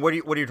 Okay. And what are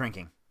you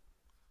drinking?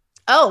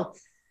 Oh,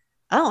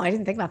 I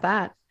didn't think about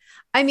that.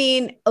 I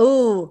mean,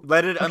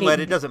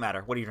 unleaded, doesn't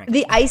matter. What are you drinking?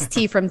 The iced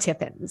tea from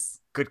Tippon's.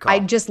 Good call. I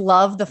just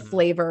love the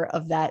flavor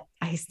of that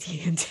iced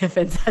tea in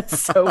Tippon's. That's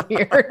so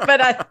weird, but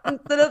that's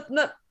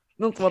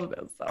what it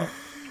is. So.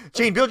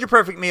 Gene, build your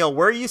perfect meal.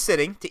 Where are you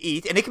sitting to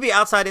eat? And it can be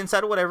outside,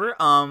 inside, or whatever. It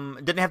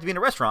doesn't have to be in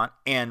a restaurant.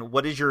 And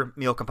what is your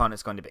meal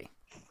components going to be?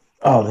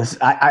 Oh, this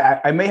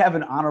I may have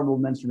an honorable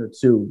mention or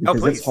two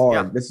because it's hard.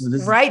 Yeah. This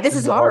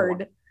is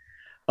hard.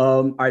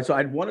 All right, so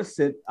I'd want to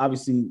sit,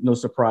 obviously, no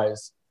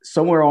surprise,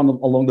 somewhere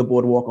along the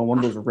boardwalk on one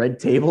of those red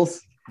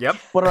tables. Yep.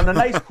 But on a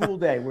nice cool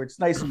day where it's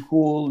nice and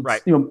cool,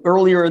 right.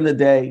 Earlier in the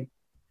day,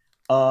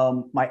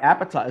 my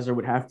appetizer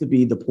would have to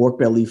be the pork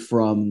belly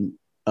from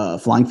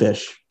Flying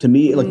Fish. To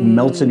me, it like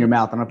melts in your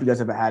mouth. I don't know if you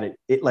guys ever had it.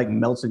 It like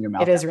melts in your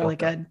mouth. It is really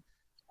good.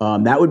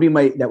 That would be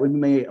my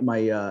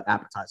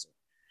appetizer.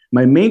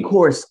 My main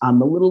course, I don't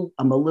know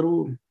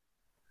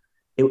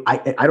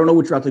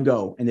which route to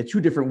go, and they're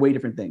two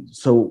different things.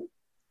 So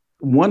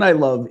one I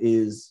love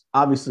is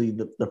obviously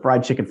the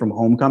fried chicken from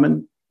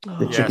Homecoming.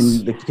 The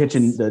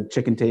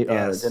chicken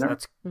dinner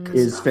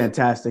is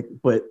fantastic.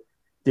 But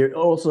there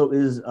also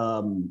is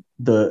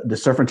the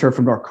surf and turf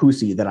from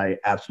Narcoossee that I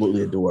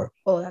absolutely adore.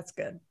 Oh, that's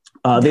good.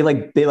 They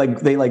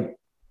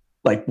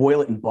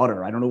boil it in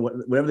butter. I don't know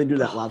whatever they do to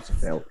that lobster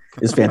tail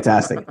is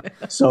fantastic.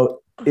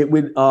 So it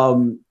would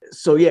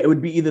it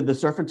would be either the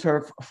surf and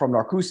turf from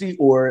Narcoossee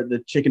or the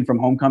chicken from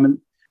Homecoming.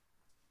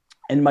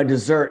 And my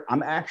dessert,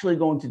 I'm actually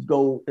going to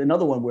go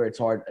another one where it's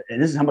hard. And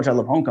this is how much I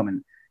love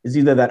Homecoming. Is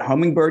either that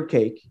hummingbird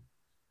cake,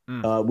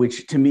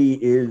 which to me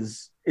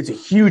it's a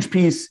huge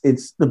piece.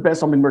 It's the best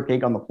hummingbird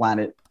cake on the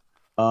planet.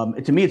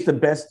 To me, it's the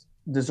best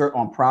dessert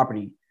on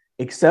property,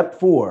 except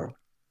for,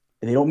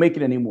 and they don't make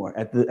it anymore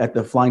at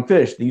the Flying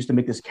Fish. They used to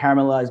make this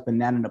caramelized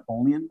banana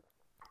Napoleon.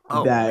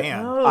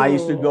 I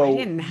used to go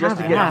just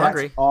to get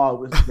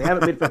that. They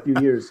haven't made it for a few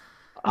years.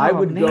 I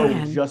would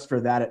go just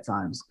for that at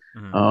times.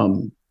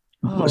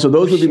 So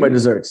those would be my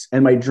desserts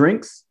and my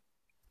drinks.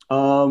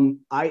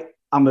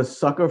 I'm a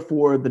sucker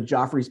for the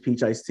Joffrey's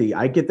peach iced tea.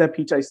 I get that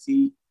peach iced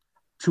tea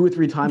 2 or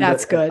 3 times.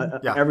 That's good.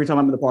 Every time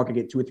I'm in the park, I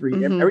get 2 or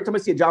 3. Every time I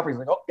see a Joffrey's,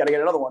 like, gotta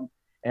get another one.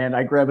 And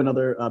I grab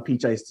another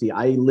peach iced tea.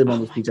 I live on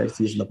those peach iced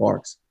teas in the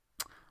parks.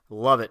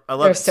 Love it. I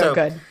love They're it. So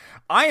good.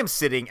 I am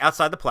sitting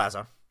outside the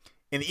plaza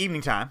in the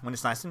evening time when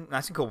it's nice and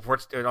cool. Before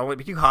it don't want to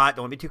be too hot,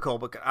 don't want to be too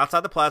cold, but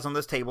outside the plaza on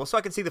those tables so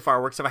I can see the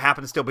fireworks if I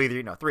happen to still be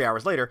there, 3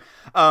 hours later.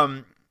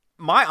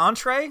 My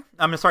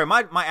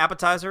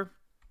appetizer,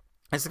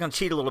 this is going to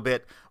cheat a little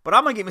bit, but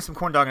I'm going to get me some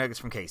corn dog nuggets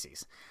from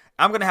Casey's.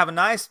 I'm going to have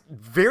a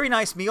very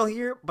nice meal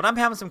here, but I'm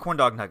having some corn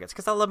dog nuggets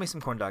because I love me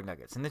some corn dog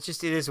nuggets. And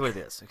it is what it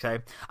is, okay?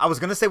 I was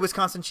going to say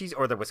Wisconsin cheese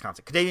or the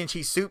Canadian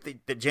cheese soup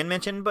that Jen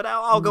mentioned, but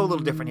I'll go a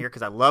little different here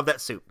because I love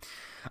that soup.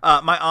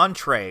 My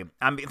entree,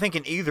 I'm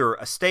thinking either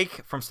a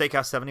steak from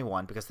Steakhouse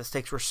 71 because the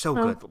steaks were so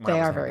good when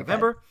I was in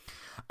November. Good.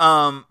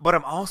 But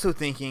I'm also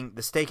thinking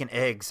the steak and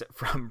eggs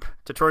from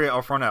Trattoria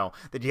Al Forno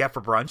that you have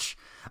for brunch.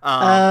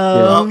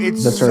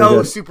 It's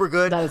so super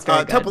good.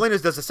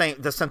 Topolino's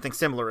does something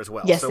similar as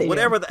well. Yes, so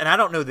whatever, and I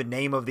don't know the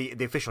name of the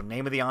official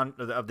name of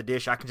the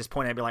dish. I can just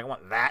point at it and be like, I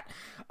want that,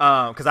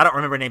 because I don't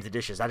remember names of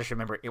dishes. I just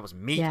remember it was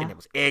meat and it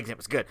was eggs and it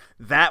was good.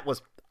 That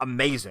was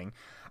amazing.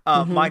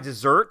 My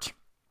dessert,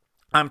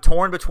 I'm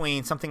torn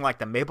between something like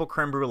the maple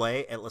creme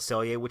brulee at Le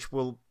Cellier, which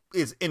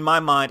is in my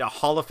mind a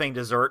Hall of Fame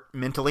dessert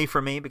mentally for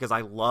me because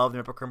I love the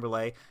maple creme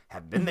brulee.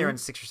 Have been there in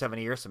 6 or 7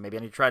 years, so maybe I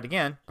need to try it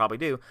again. Probably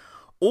do.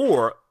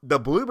 Or the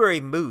blueberry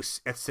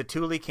mousse at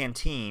Satuli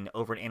Canteen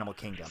over in Animal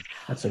Kingdom.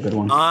 That's a good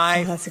one.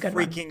 I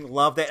freaking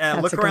love that. And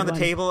I look around the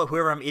table at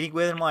whoever I'm eating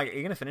with, and I'm like, "Are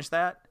you gonna finish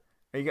that?"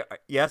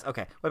 Yes.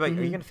 Okay. What about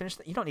you? Are you going to finish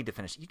that? You don't need to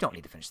finish. You don't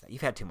need to finish that.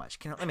 You've had too much.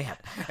 Let me have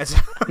it. And so,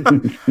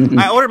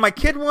 I ordered my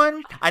kid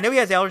one. I know he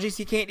has allergies.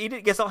 He can't eat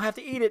it. Guess I'll have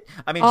to eat it.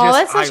 I mean,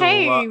 that's a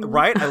shame.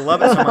 Right? I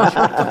love it so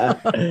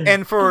much.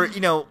 And for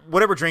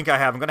whatever drink I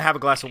have, I'm going to have a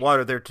glass of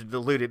water there to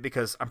dilute it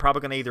because I'm probably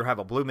going to either have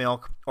a blue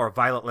milk or a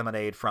violet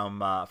lemonade from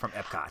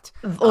Epcot.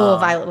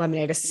 Violet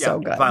lemonade is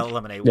so good. Violet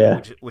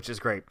lemonade, which is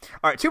great.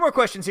 All right, 2 more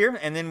questions here,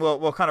 and then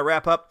we'll kind of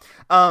wrap up.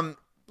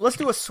 Let's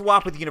do a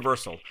swap with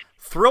Universal.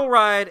 Thrill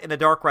ride and a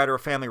dark ride or a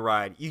family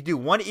ride. You do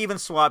one even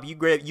swap. You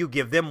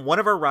give them one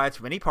of our rides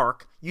from any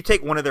park. You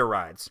take one of their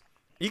rides.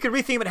 You can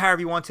retheme it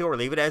however you want to, or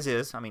leave it as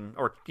is. I mean,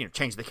 or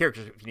change the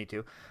characters if you need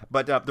to.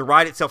 But the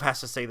ride itself has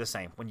to stay the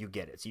same when you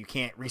get it. So you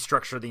can't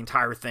restructure the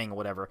entire thing or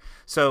whatever.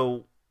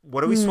 So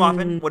what are we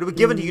swapping? What are we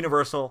giving to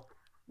Universal?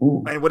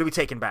 And what are we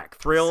taking back?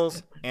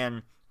 Thrills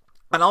and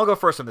I'll go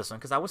first on this one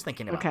because I was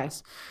thinking about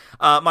this.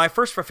 My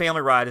first for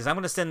family ride is I'm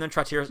going to send them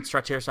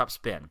Triceratops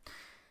Spin.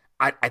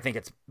 I think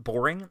it's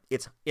boring.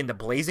 It's in the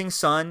blazing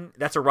sun.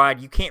 That's a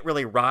ride you can't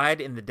really ride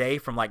in the day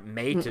from like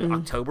May to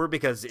October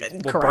because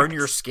it will burn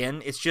your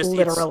skin. It's just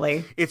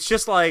literally. It's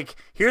just like,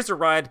 here's a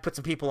ride to put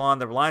some people on.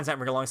 The line's not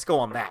very long. Let's go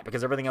on that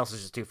because everything else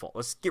is just too full.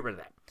 Let's get rid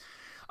of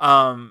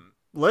that.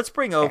 Let's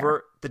bring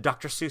over the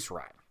Dr. Seuss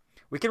ride.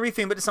 We can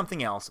retheme it to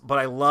something else, but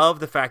I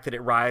love the fact that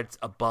it rides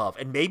above,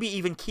 and maybe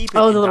even keep it.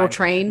 Oh, the little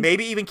train.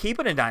 Maybe even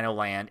keep it in Dino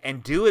Land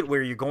and do it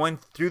where you're going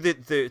through the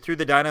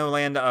Dino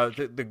Land,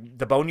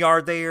 the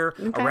boneyard there,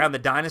 around the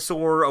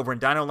dinosaur over in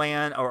Dino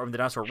Land or the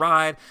dinosaur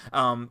ride.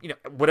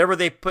 Whatever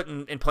they put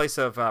in place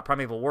of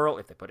Primeval World,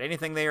 if they put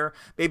anything there,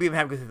 maybe even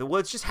have it go through the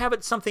woods. Just have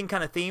it something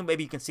kind of theme.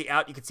 Maybe you can see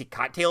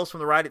cocktails from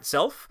the ride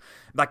itself,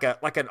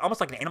 almost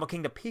like an Animal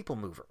Kingdom people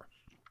mover.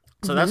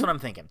 So that's what I'm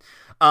thinking.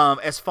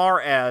 As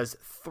far as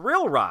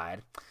thrill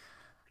ride,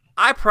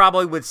 I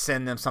probably would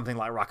send them something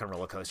like Rock and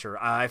Roller Coaster.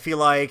 I feel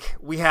like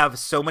we have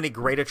so many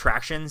great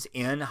attractions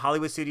in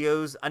Hollywood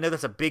Studios. I know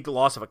that's a big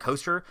loss of a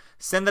coaster.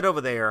 Send that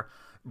over there.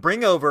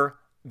 Bring over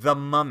the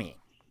Mummy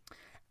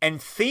and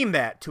theme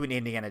that to an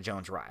Indiana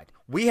Jones ride.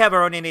 We have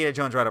our own Indiana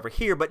Jones ride over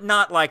here, but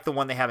not like the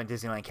one they have in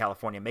Disneyland,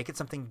 California. Make it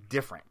something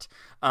different.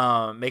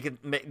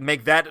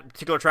 Make that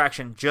particular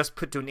attraction just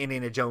put to an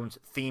Indiana Jones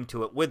theme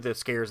to it with the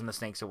scares and the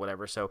snakes or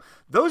whatever. So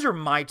those are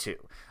my 2.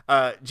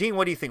 Gene,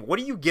 what do you think? What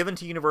are you giving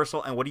to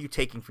Universal, and what are you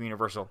taking from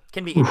Universal?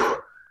 Can be anything.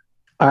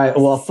 All right.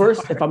 Well,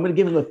 first, if I'm going to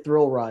give them a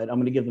thrill ride, I'm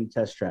going to give them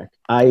Test Track.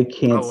 I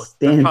can't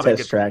stand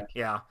Test Track.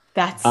 Yeah.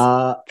 That's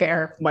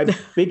fair. My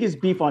biggest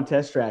beef on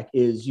Test Track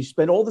is you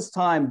spend all this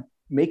time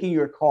making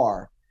your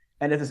car,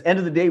 and at the end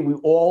of the day, we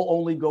all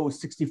only go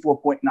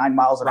 64.9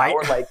 miles an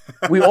hour. Like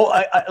we all,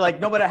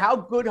 no matter how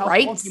good, how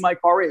funky my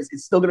car is,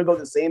 it's still going to go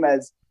the same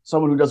as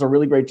someone who does a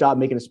really great job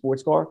making a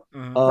sports car.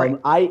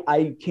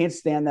 I can't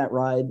stand that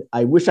ride.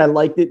 I wish I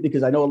liked it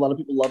because I know a lot of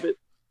people love it.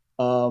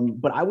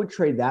 But I would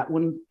trade that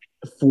one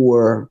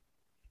for.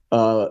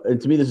 And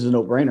to me, this is a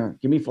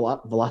no-brainer. Give me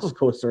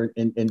Velocicoaster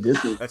in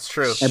Disney. That's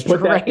true. And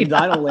put that in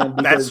Dino Land.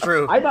 That's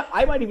true.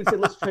 I might even say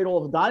let's trade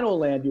all of Dino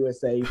Land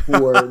USA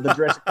for the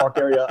Jurassic Park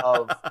area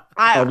of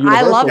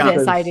I love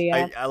this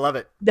idea. I love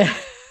it.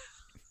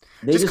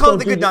 Just call it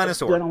The Good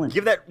Dinosaur.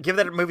 Give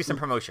that movie some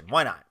promotion.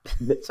 Why not?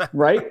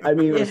 Right? I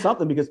mean, it's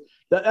something because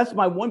that's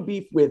my one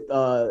beef with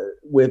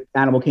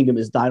Animal Kingdom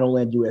is Dino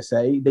Land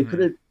USA. They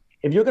could have,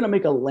 if you're going to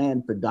make a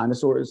land for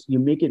dinosaurs, you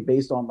make it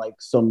based on like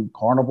some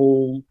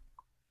carnival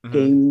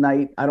game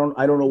night. I don't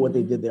know what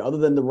they did there other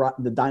than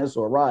the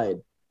dinosaur ride.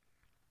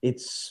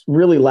 It's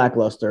really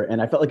lackluster, and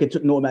I felt like it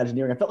took no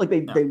Imagineering. I felt like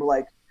they were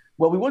like,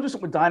 well, we want to do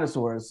something with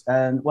dinosaurs,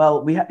 and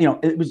well, we had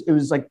it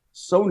was like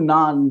so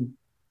non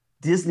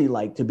Disney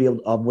like to be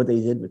able of what they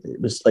did with it.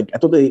 It was like I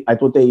thought they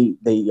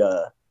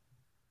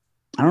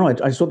I don't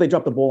know. I thought they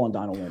dropped the ball on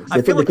Dino Land.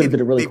 I feel like they've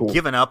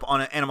given up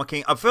on Animal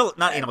Kingdom. I feel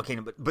not Animal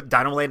Kingdom, but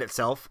Dino Land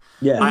itself.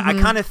 Yeah, I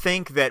kind of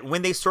think that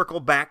when they circle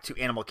back to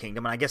Animal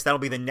Kingdom, and I guess that'll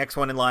be the next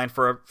one in line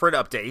for an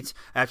update.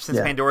 Since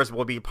Pandora's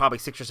will be probably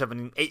 6 or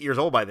 7, 8 years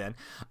old by then.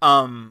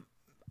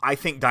 I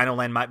think Dino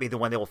Land might be the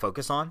one they will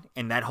focus on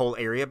in that whole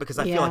area, because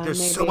I feel like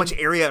there's so much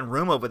area and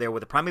room over there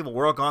with the Primeval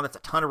World gone. That's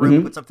a ton of room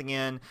to put something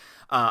in.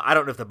 I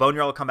don't know if the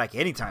Boneyard will come back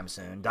anytime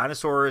soon.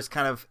 Dinosaur is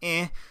kind of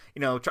like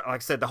I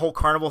said, the whole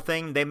carnival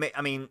thing.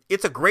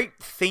 It's a great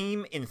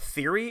theme in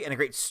theory and a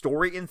great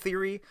story in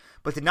theory,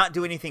 but to not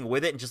do anything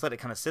with it and just let it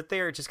kind of sit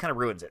there, it just kind of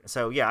ruins it.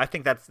 So yeah, I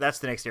think that's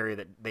the next area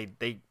that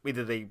they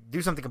either they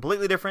do something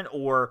completely different,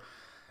 or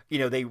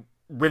they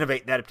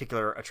renovate that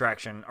particular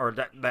attraction or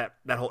that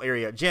whole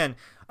area. Jen,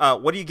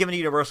 what are you giving to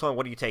Universal and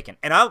what are you taking?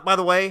 And by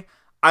the way,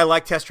 I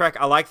like Test Track.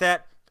 I like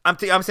that. I'm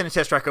sending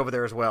Test Track over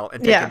there as well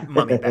and taking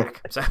Mummy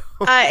back. So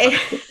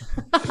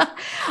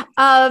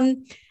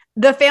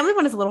the family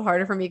one is a little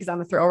harder for me because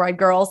I'm a thrill ride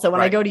girl. So when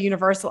I go to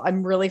Universal,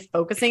 I'm really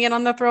focusing in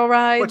on the thrill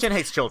ride. Well, Jen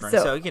hates children,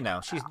 so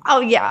she's.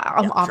 Oh yeah,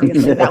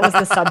 obviously sure. That was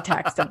the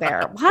subtext of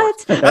there.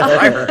 What?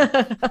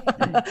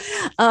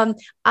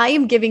 I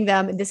am giving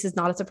them, and this is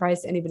not a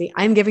surprise to anybody,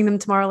 I'm giving them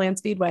Tomorrowland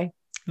Speedway.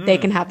 They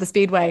can have the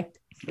Speedway.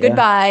 Yeah.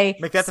 Goodbye.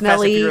 Make that the smelly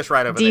Fast and Furious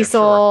ride over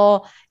diesel.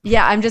 There. Sure.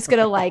 Yeah, I'm just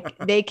gonna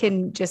they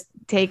can just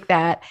take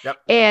that. Yep.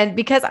 And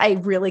because I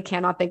really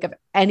cannot think of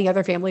any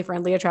other family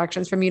friendly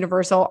attractions from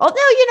Universal. Oh no,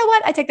 you know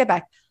what? I take that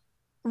back.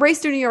 Race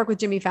through New York with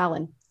Jimmy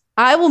Fallon.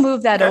 I will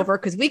move that over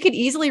because we could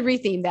easily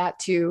retheme that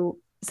to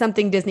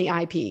something Disney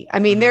IP. I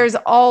mean, there's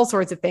all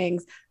sorts of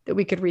things that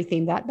we could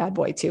retheme that bad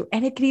boy to,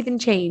 and it could even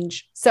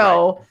change.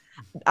 So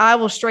I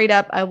will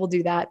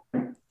do that.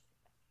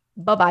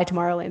 Bye-bye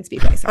Tomorrowland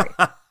Speedway. Sorry.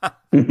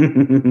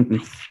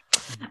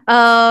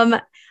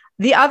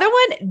 The other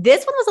one,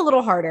 this one was a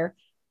little harder.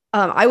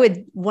 I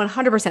would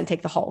 100%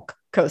 take the Hulk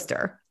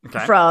coaster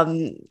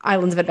from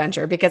Islands of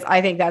Adventure because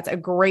I think that's a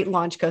great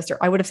launch coaster.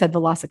 I would have said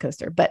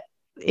Velocicoaster, but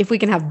if we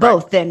can have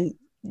both, then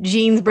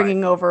Gene's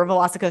bringing over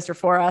Velocicoaster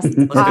for us.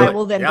 I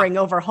will then bring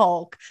over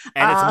Hulk.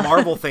 And it's a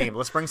Marvel theme.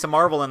 Let's bring some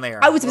Marvel in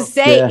there. I was going to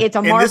say it's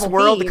a Marvel in this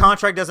world, theme. The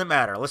contract doesn't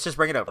matter. Let's just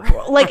bring it over.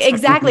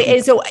 Exactly.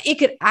 And so it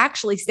could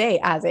actually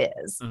stay as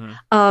is.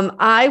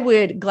 I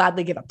would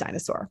gladly give up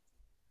Dinosaur.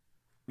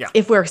 Yeah.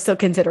 If we're still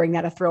considering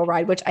that a thrill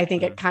ride, which I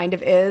think it kind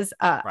of is.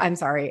 I'm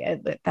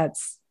sorry.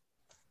 That's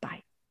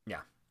bye. Yeah.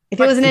 If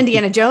it was an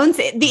Indiana Jones,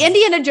 the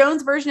Indiana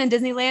Jones version in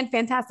Disneyland,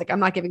 fantastic. I'm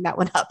not giving that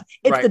one up.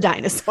 It's the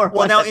dinosaur one.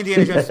 Well, now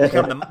Indiana Jones has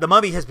become the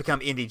Mummy has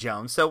become Indy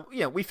Jones. So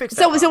we fixed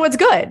that. So it's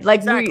good.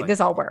 This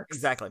all works.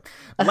 Exactly.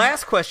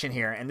 Last question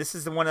here, and this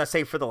is the one I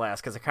saved for the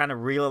last because I kind of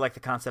really like the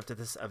concept of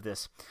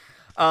this.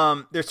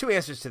 There's two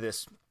answers to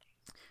this.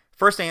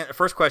 First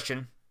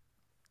question.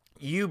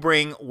 You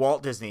bring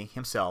Walt Disney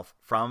himself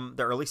from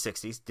the early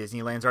 60s.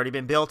 Disneyland's already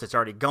been built. It's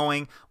already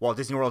going. Walt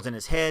Disney World's in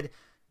his head.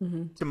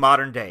 To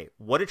modern day.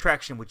 What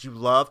attraction would you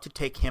love to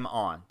take him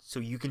on so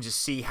you can just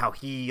see how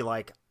he,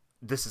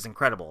 this is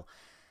incredible?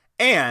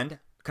 And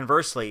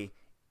conversely,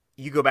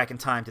 you go back in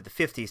time to the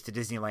 50s to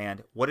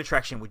Disneyland. What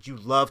attraction would you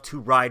love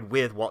to ride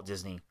with Walt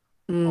Disney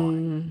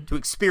on? To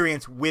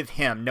experience with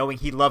him, knowing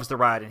he loves the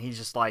ride and he's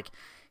just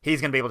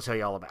he's going to be able to tell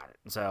you all about it.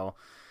 And so...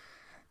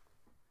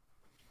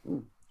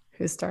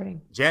 Who's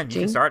starting? Jen, you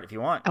can start if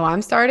you want. Oh,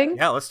 I'm starting?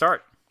 Yeah, let's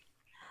start.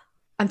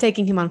 I'm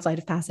taking him on Flight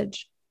of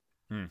Passage.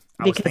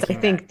 Because I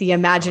think the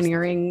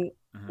Imagineering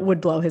would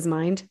blow his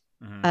mind.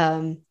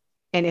 And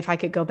if I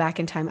could go back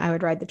in time, I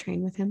would ride the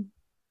train with him.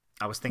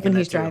 I was thinking when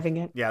he's driving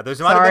it. Yeah, those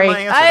might have been my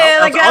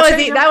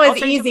answers. That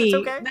was easy. It's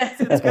okay.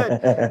 It's good.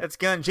 It's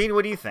good. Gene,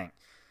 what do you think?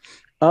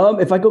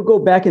 If I could go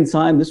back in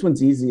time, this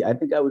one's easy. I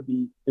think it would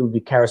be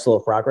Carousel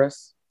of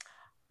Progress.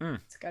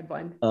 It's a good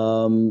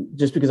one.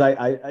 Just because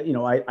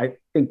I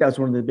think that's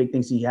one of the big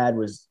things he had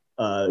was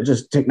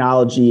just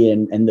technology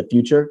and the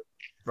future.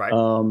 Right.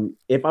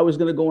 If I was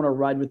going to go on a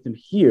ride with him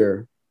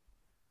here,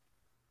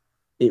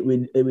 it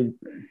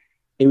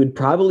would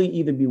probably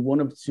either be one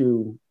of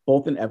two,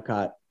 both in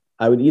Epcot.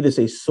 I would either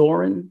say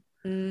Soarin',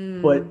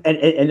 but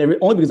and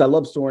only because I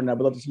love Soarin', I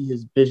would love to see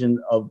his vision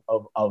of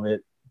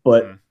it.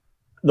 But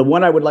the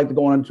one I would like to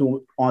go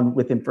on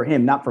with him for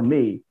him, not for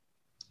me,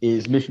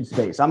 is Mission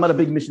Space. I'm not a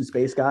big Mission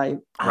Space guy,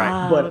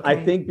 but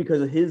I think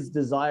because of his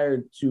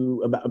desire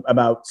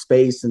about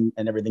space and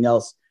everything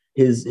else,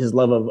 his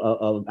love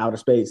of outer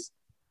space,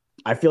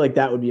 I feel like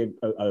that would be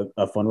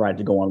a fun ride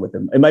to go on with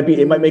him. It might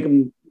make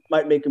him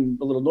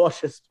a little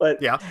nauseous, but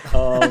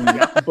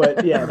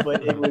but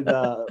it would.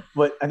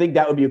 But I think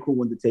that would be a cool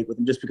one to take with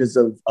him, just because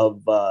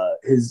of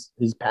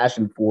his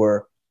passion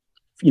for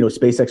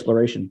space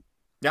exploration.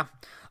 Yeah,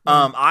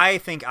 I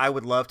think I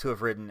would love to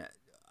have ridden.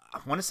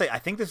 I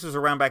think this was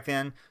around back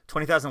then,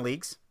 20,000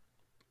 Leagues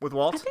with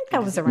Walt. I think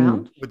that was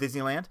around. With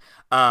Disneyland.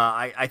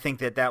 I think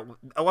that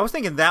I was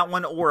thinking that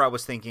one, or I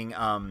was thinking,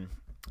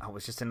 I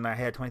was just in my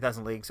head,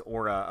 20,000 Leagues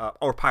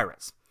or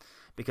Pirates,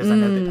 because I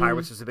know that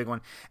Pirates was a big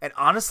one. And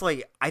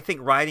honestly, I think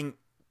riding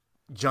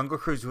Jungle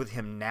Cruise with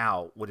him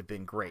now would have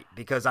been great,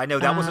 because I know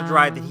that was a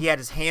ride that he had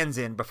his hands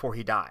in before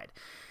he died.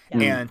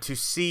 and to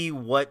see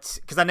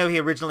because I know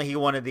he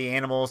wanted the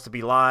animals to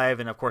be live,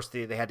 and of course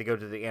they had to go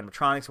to the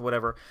animatronics or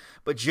whatever.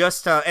 But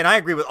just and I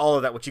agree with all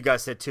of that, what you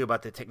guys said too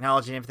about the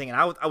technology and everything. And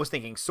I was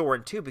thinking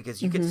Soarin' too,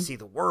 because you get to see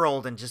the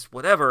world and just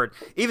whatever. And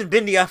even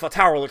Ben the Eiffel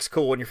Tower looks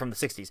cool when you're from the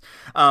 '60s.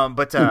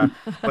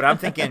 But I'm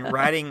thinking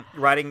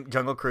riding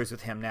Jungle Cruise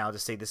with him now to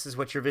see this is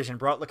what your vision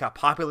brought. Look how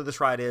popular this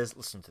ride is.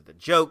 Listen to the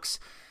jokes.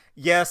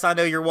 Yes, I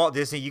know you're Walt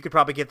Disney. You could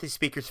probably get these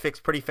speakers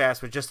fixed pretty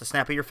fast with just a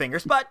snap of your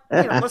fingers, but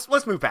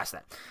let's move past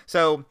that.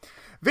 So,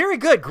 very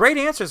good, great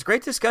answers,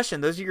 great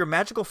discussion. Those are your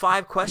magical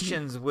 5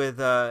 questions with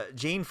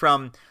Gene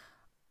from.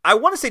 I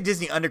want to say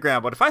Disney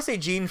Underground, but if I say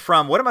Gene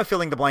from, what am I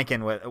filling the blank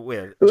in with?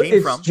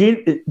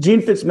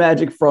 Gene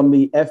FitzMagic from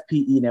the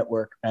FPE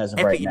Network as of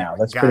FPE right now. Network.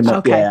 That's Gotcha. pretty much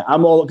Okay.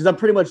 I'm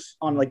pretty much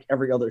on like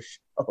every other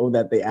show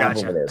that they have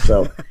over there.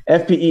 So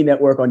FPE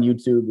Network on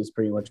YouTube is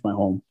pretty much my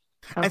home.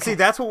 Okay. And see,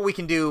 that's what we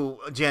can do,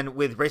 Jen,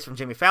 with Race from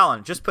Jimmy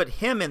Fallon. Just put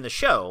him in the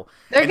show.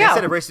 There you go.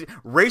 Instead of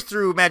race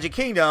through Magic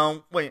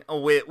Kingdom with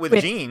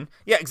Gene.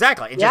 Yeah,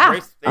 exactly. And Yeah.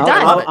 just race.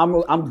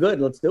 I'm good.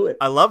 Let's do it.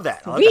 I love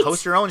that. I like Sweet. to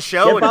host your own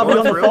show. Get Bobby and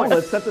on go the through phone. it.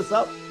 Let's set this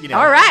up.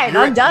 All right,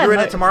 I'm done. You're in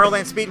a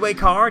Tomorrowland Speedway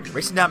car,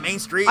 racing down Main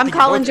Street. I'm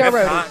calling Joe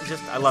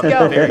Rohde. I love it.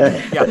 Very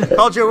good. Yeah,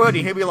 call Joe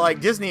Rohde. He'll be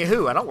like, Disney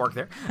who? I don't work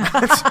there.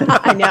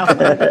 I know.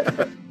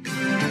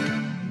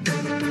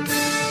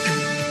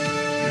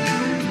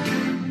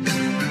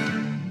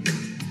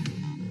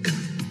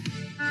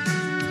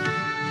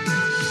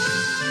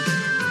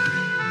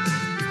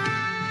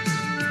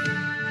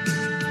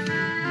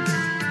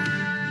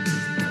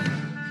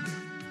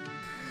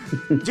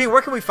 Gene,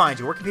 where can we find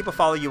you? Where can people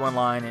follow you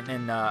online?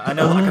 And I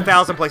know like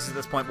 1,000 places at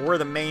this point, but where are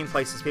the main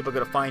places people go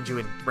to find you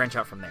and branch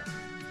out from there?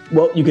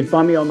 Well, you can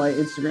find me on my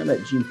Instagram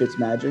at Gene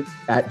FitzMagic,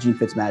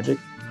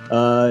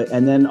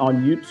 and then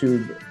on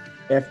YouTube,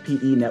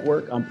 FPE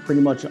Network. I'm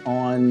pretty much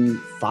on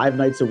 5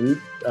 nights a week.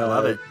 I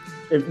love it.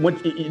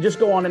 You just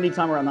go on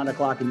anytime around 9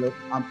 o'clock, and a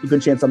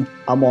good chance I'm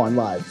on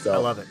live. So I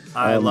love it.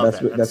 I love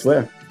that. That's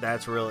where.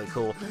 That's really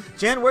cool.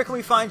 Jen, where can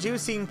we find you?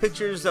 Seeing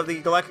pictures of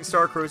the Galactic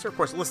Star Cruiser. Of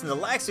course, listen to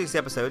last week's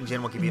episode, and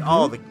Jen will give you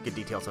all the good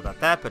details about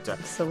that. But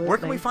where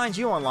can we find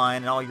you online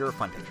and all your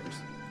fun pictures?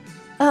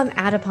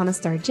 At Upon a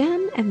Star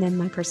Jen, and then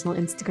my personal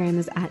Instagram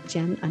is at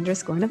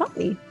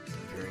Jen_Novotny.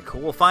 Very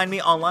cool. Find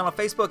me online on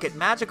Facebook at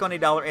Magic on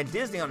 $1 and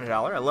Disney on $1.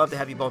 I love to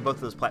have you on both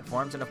of those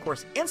platforms. And of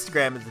course,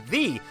 Instagram is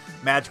the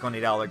Magic on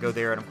 $1. Go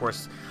there, and of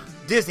course,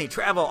 Disney,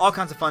 travel, all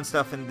kinds of fun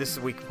stuff. And this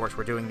week, of course,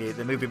 we're doing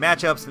the movie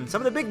matchups, and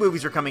some of the big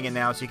movies are coming in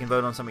now, so you can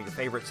vote on some of your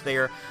favorites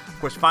there. Of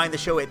course, find the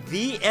show at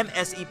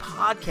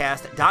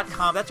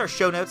themsepodcast.com. That's our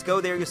show notes. Go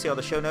there, you'll see all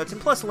the show notes,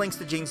 and plus links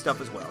to Gene's stuff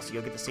as well. So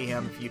you'll get to see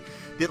him. If you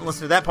didn't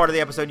listen to that part of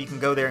the episode, you can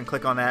go there and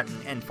click on that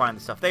and find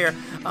the stuff there.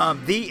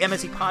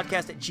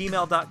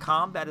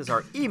 Themsepodcast@gmail.com. That is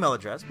our email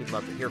address. We'd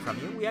love to hear from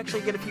you. We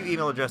actually get a few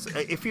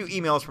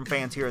emails from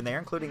fans here and there,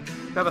 including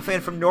we have a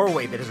fan from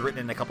Norway that has written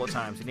in a couple of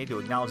times. We need to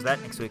acknowledge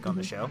that next week on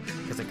the show,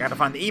 because I got to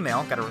find the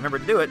email, got to remember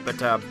to do it. But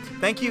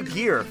thank you,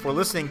 Gear, for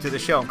listening to the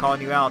show. I'm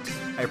calling you out.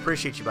 I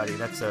appreciate you, buddy.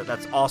 That's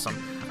awesome.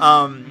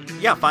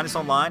 Find us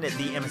online at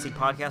the MSE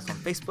Podcast on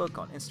Facebook,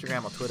 on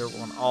Instagram, on Twitter,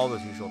 on all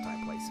those usual type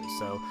places.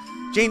 So,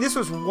 Gene, this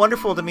was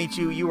wonderful to meet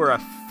you. You are a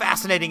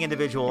fascinating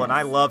individual, and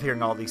I love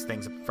hearing all these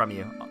things from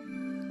you.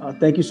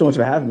 Thank you so much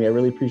for having me. I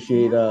really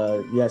appreciate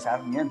you guys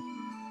having me in.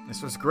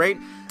 This was great.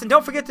 And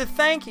don't forget to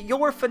thank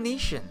your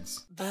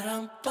Phoenicians.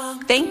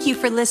 Thank you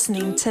for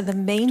listening to the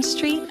Main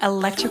Street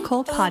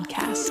Electrical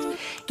Podcast.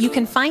 You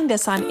can find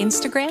us on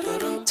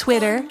Instagram,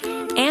 Twitter,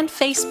 and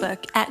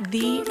Facebook at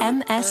the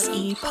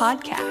MSE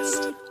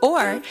Podcast,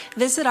 or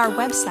visit our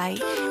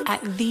website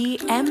at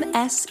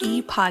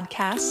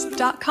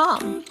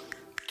themsepodcast.com.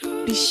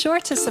 Be sure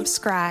to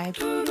subscribe,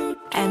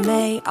 and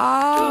may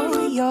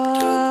all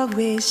your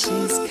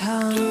wishes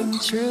come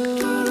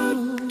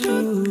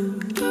true.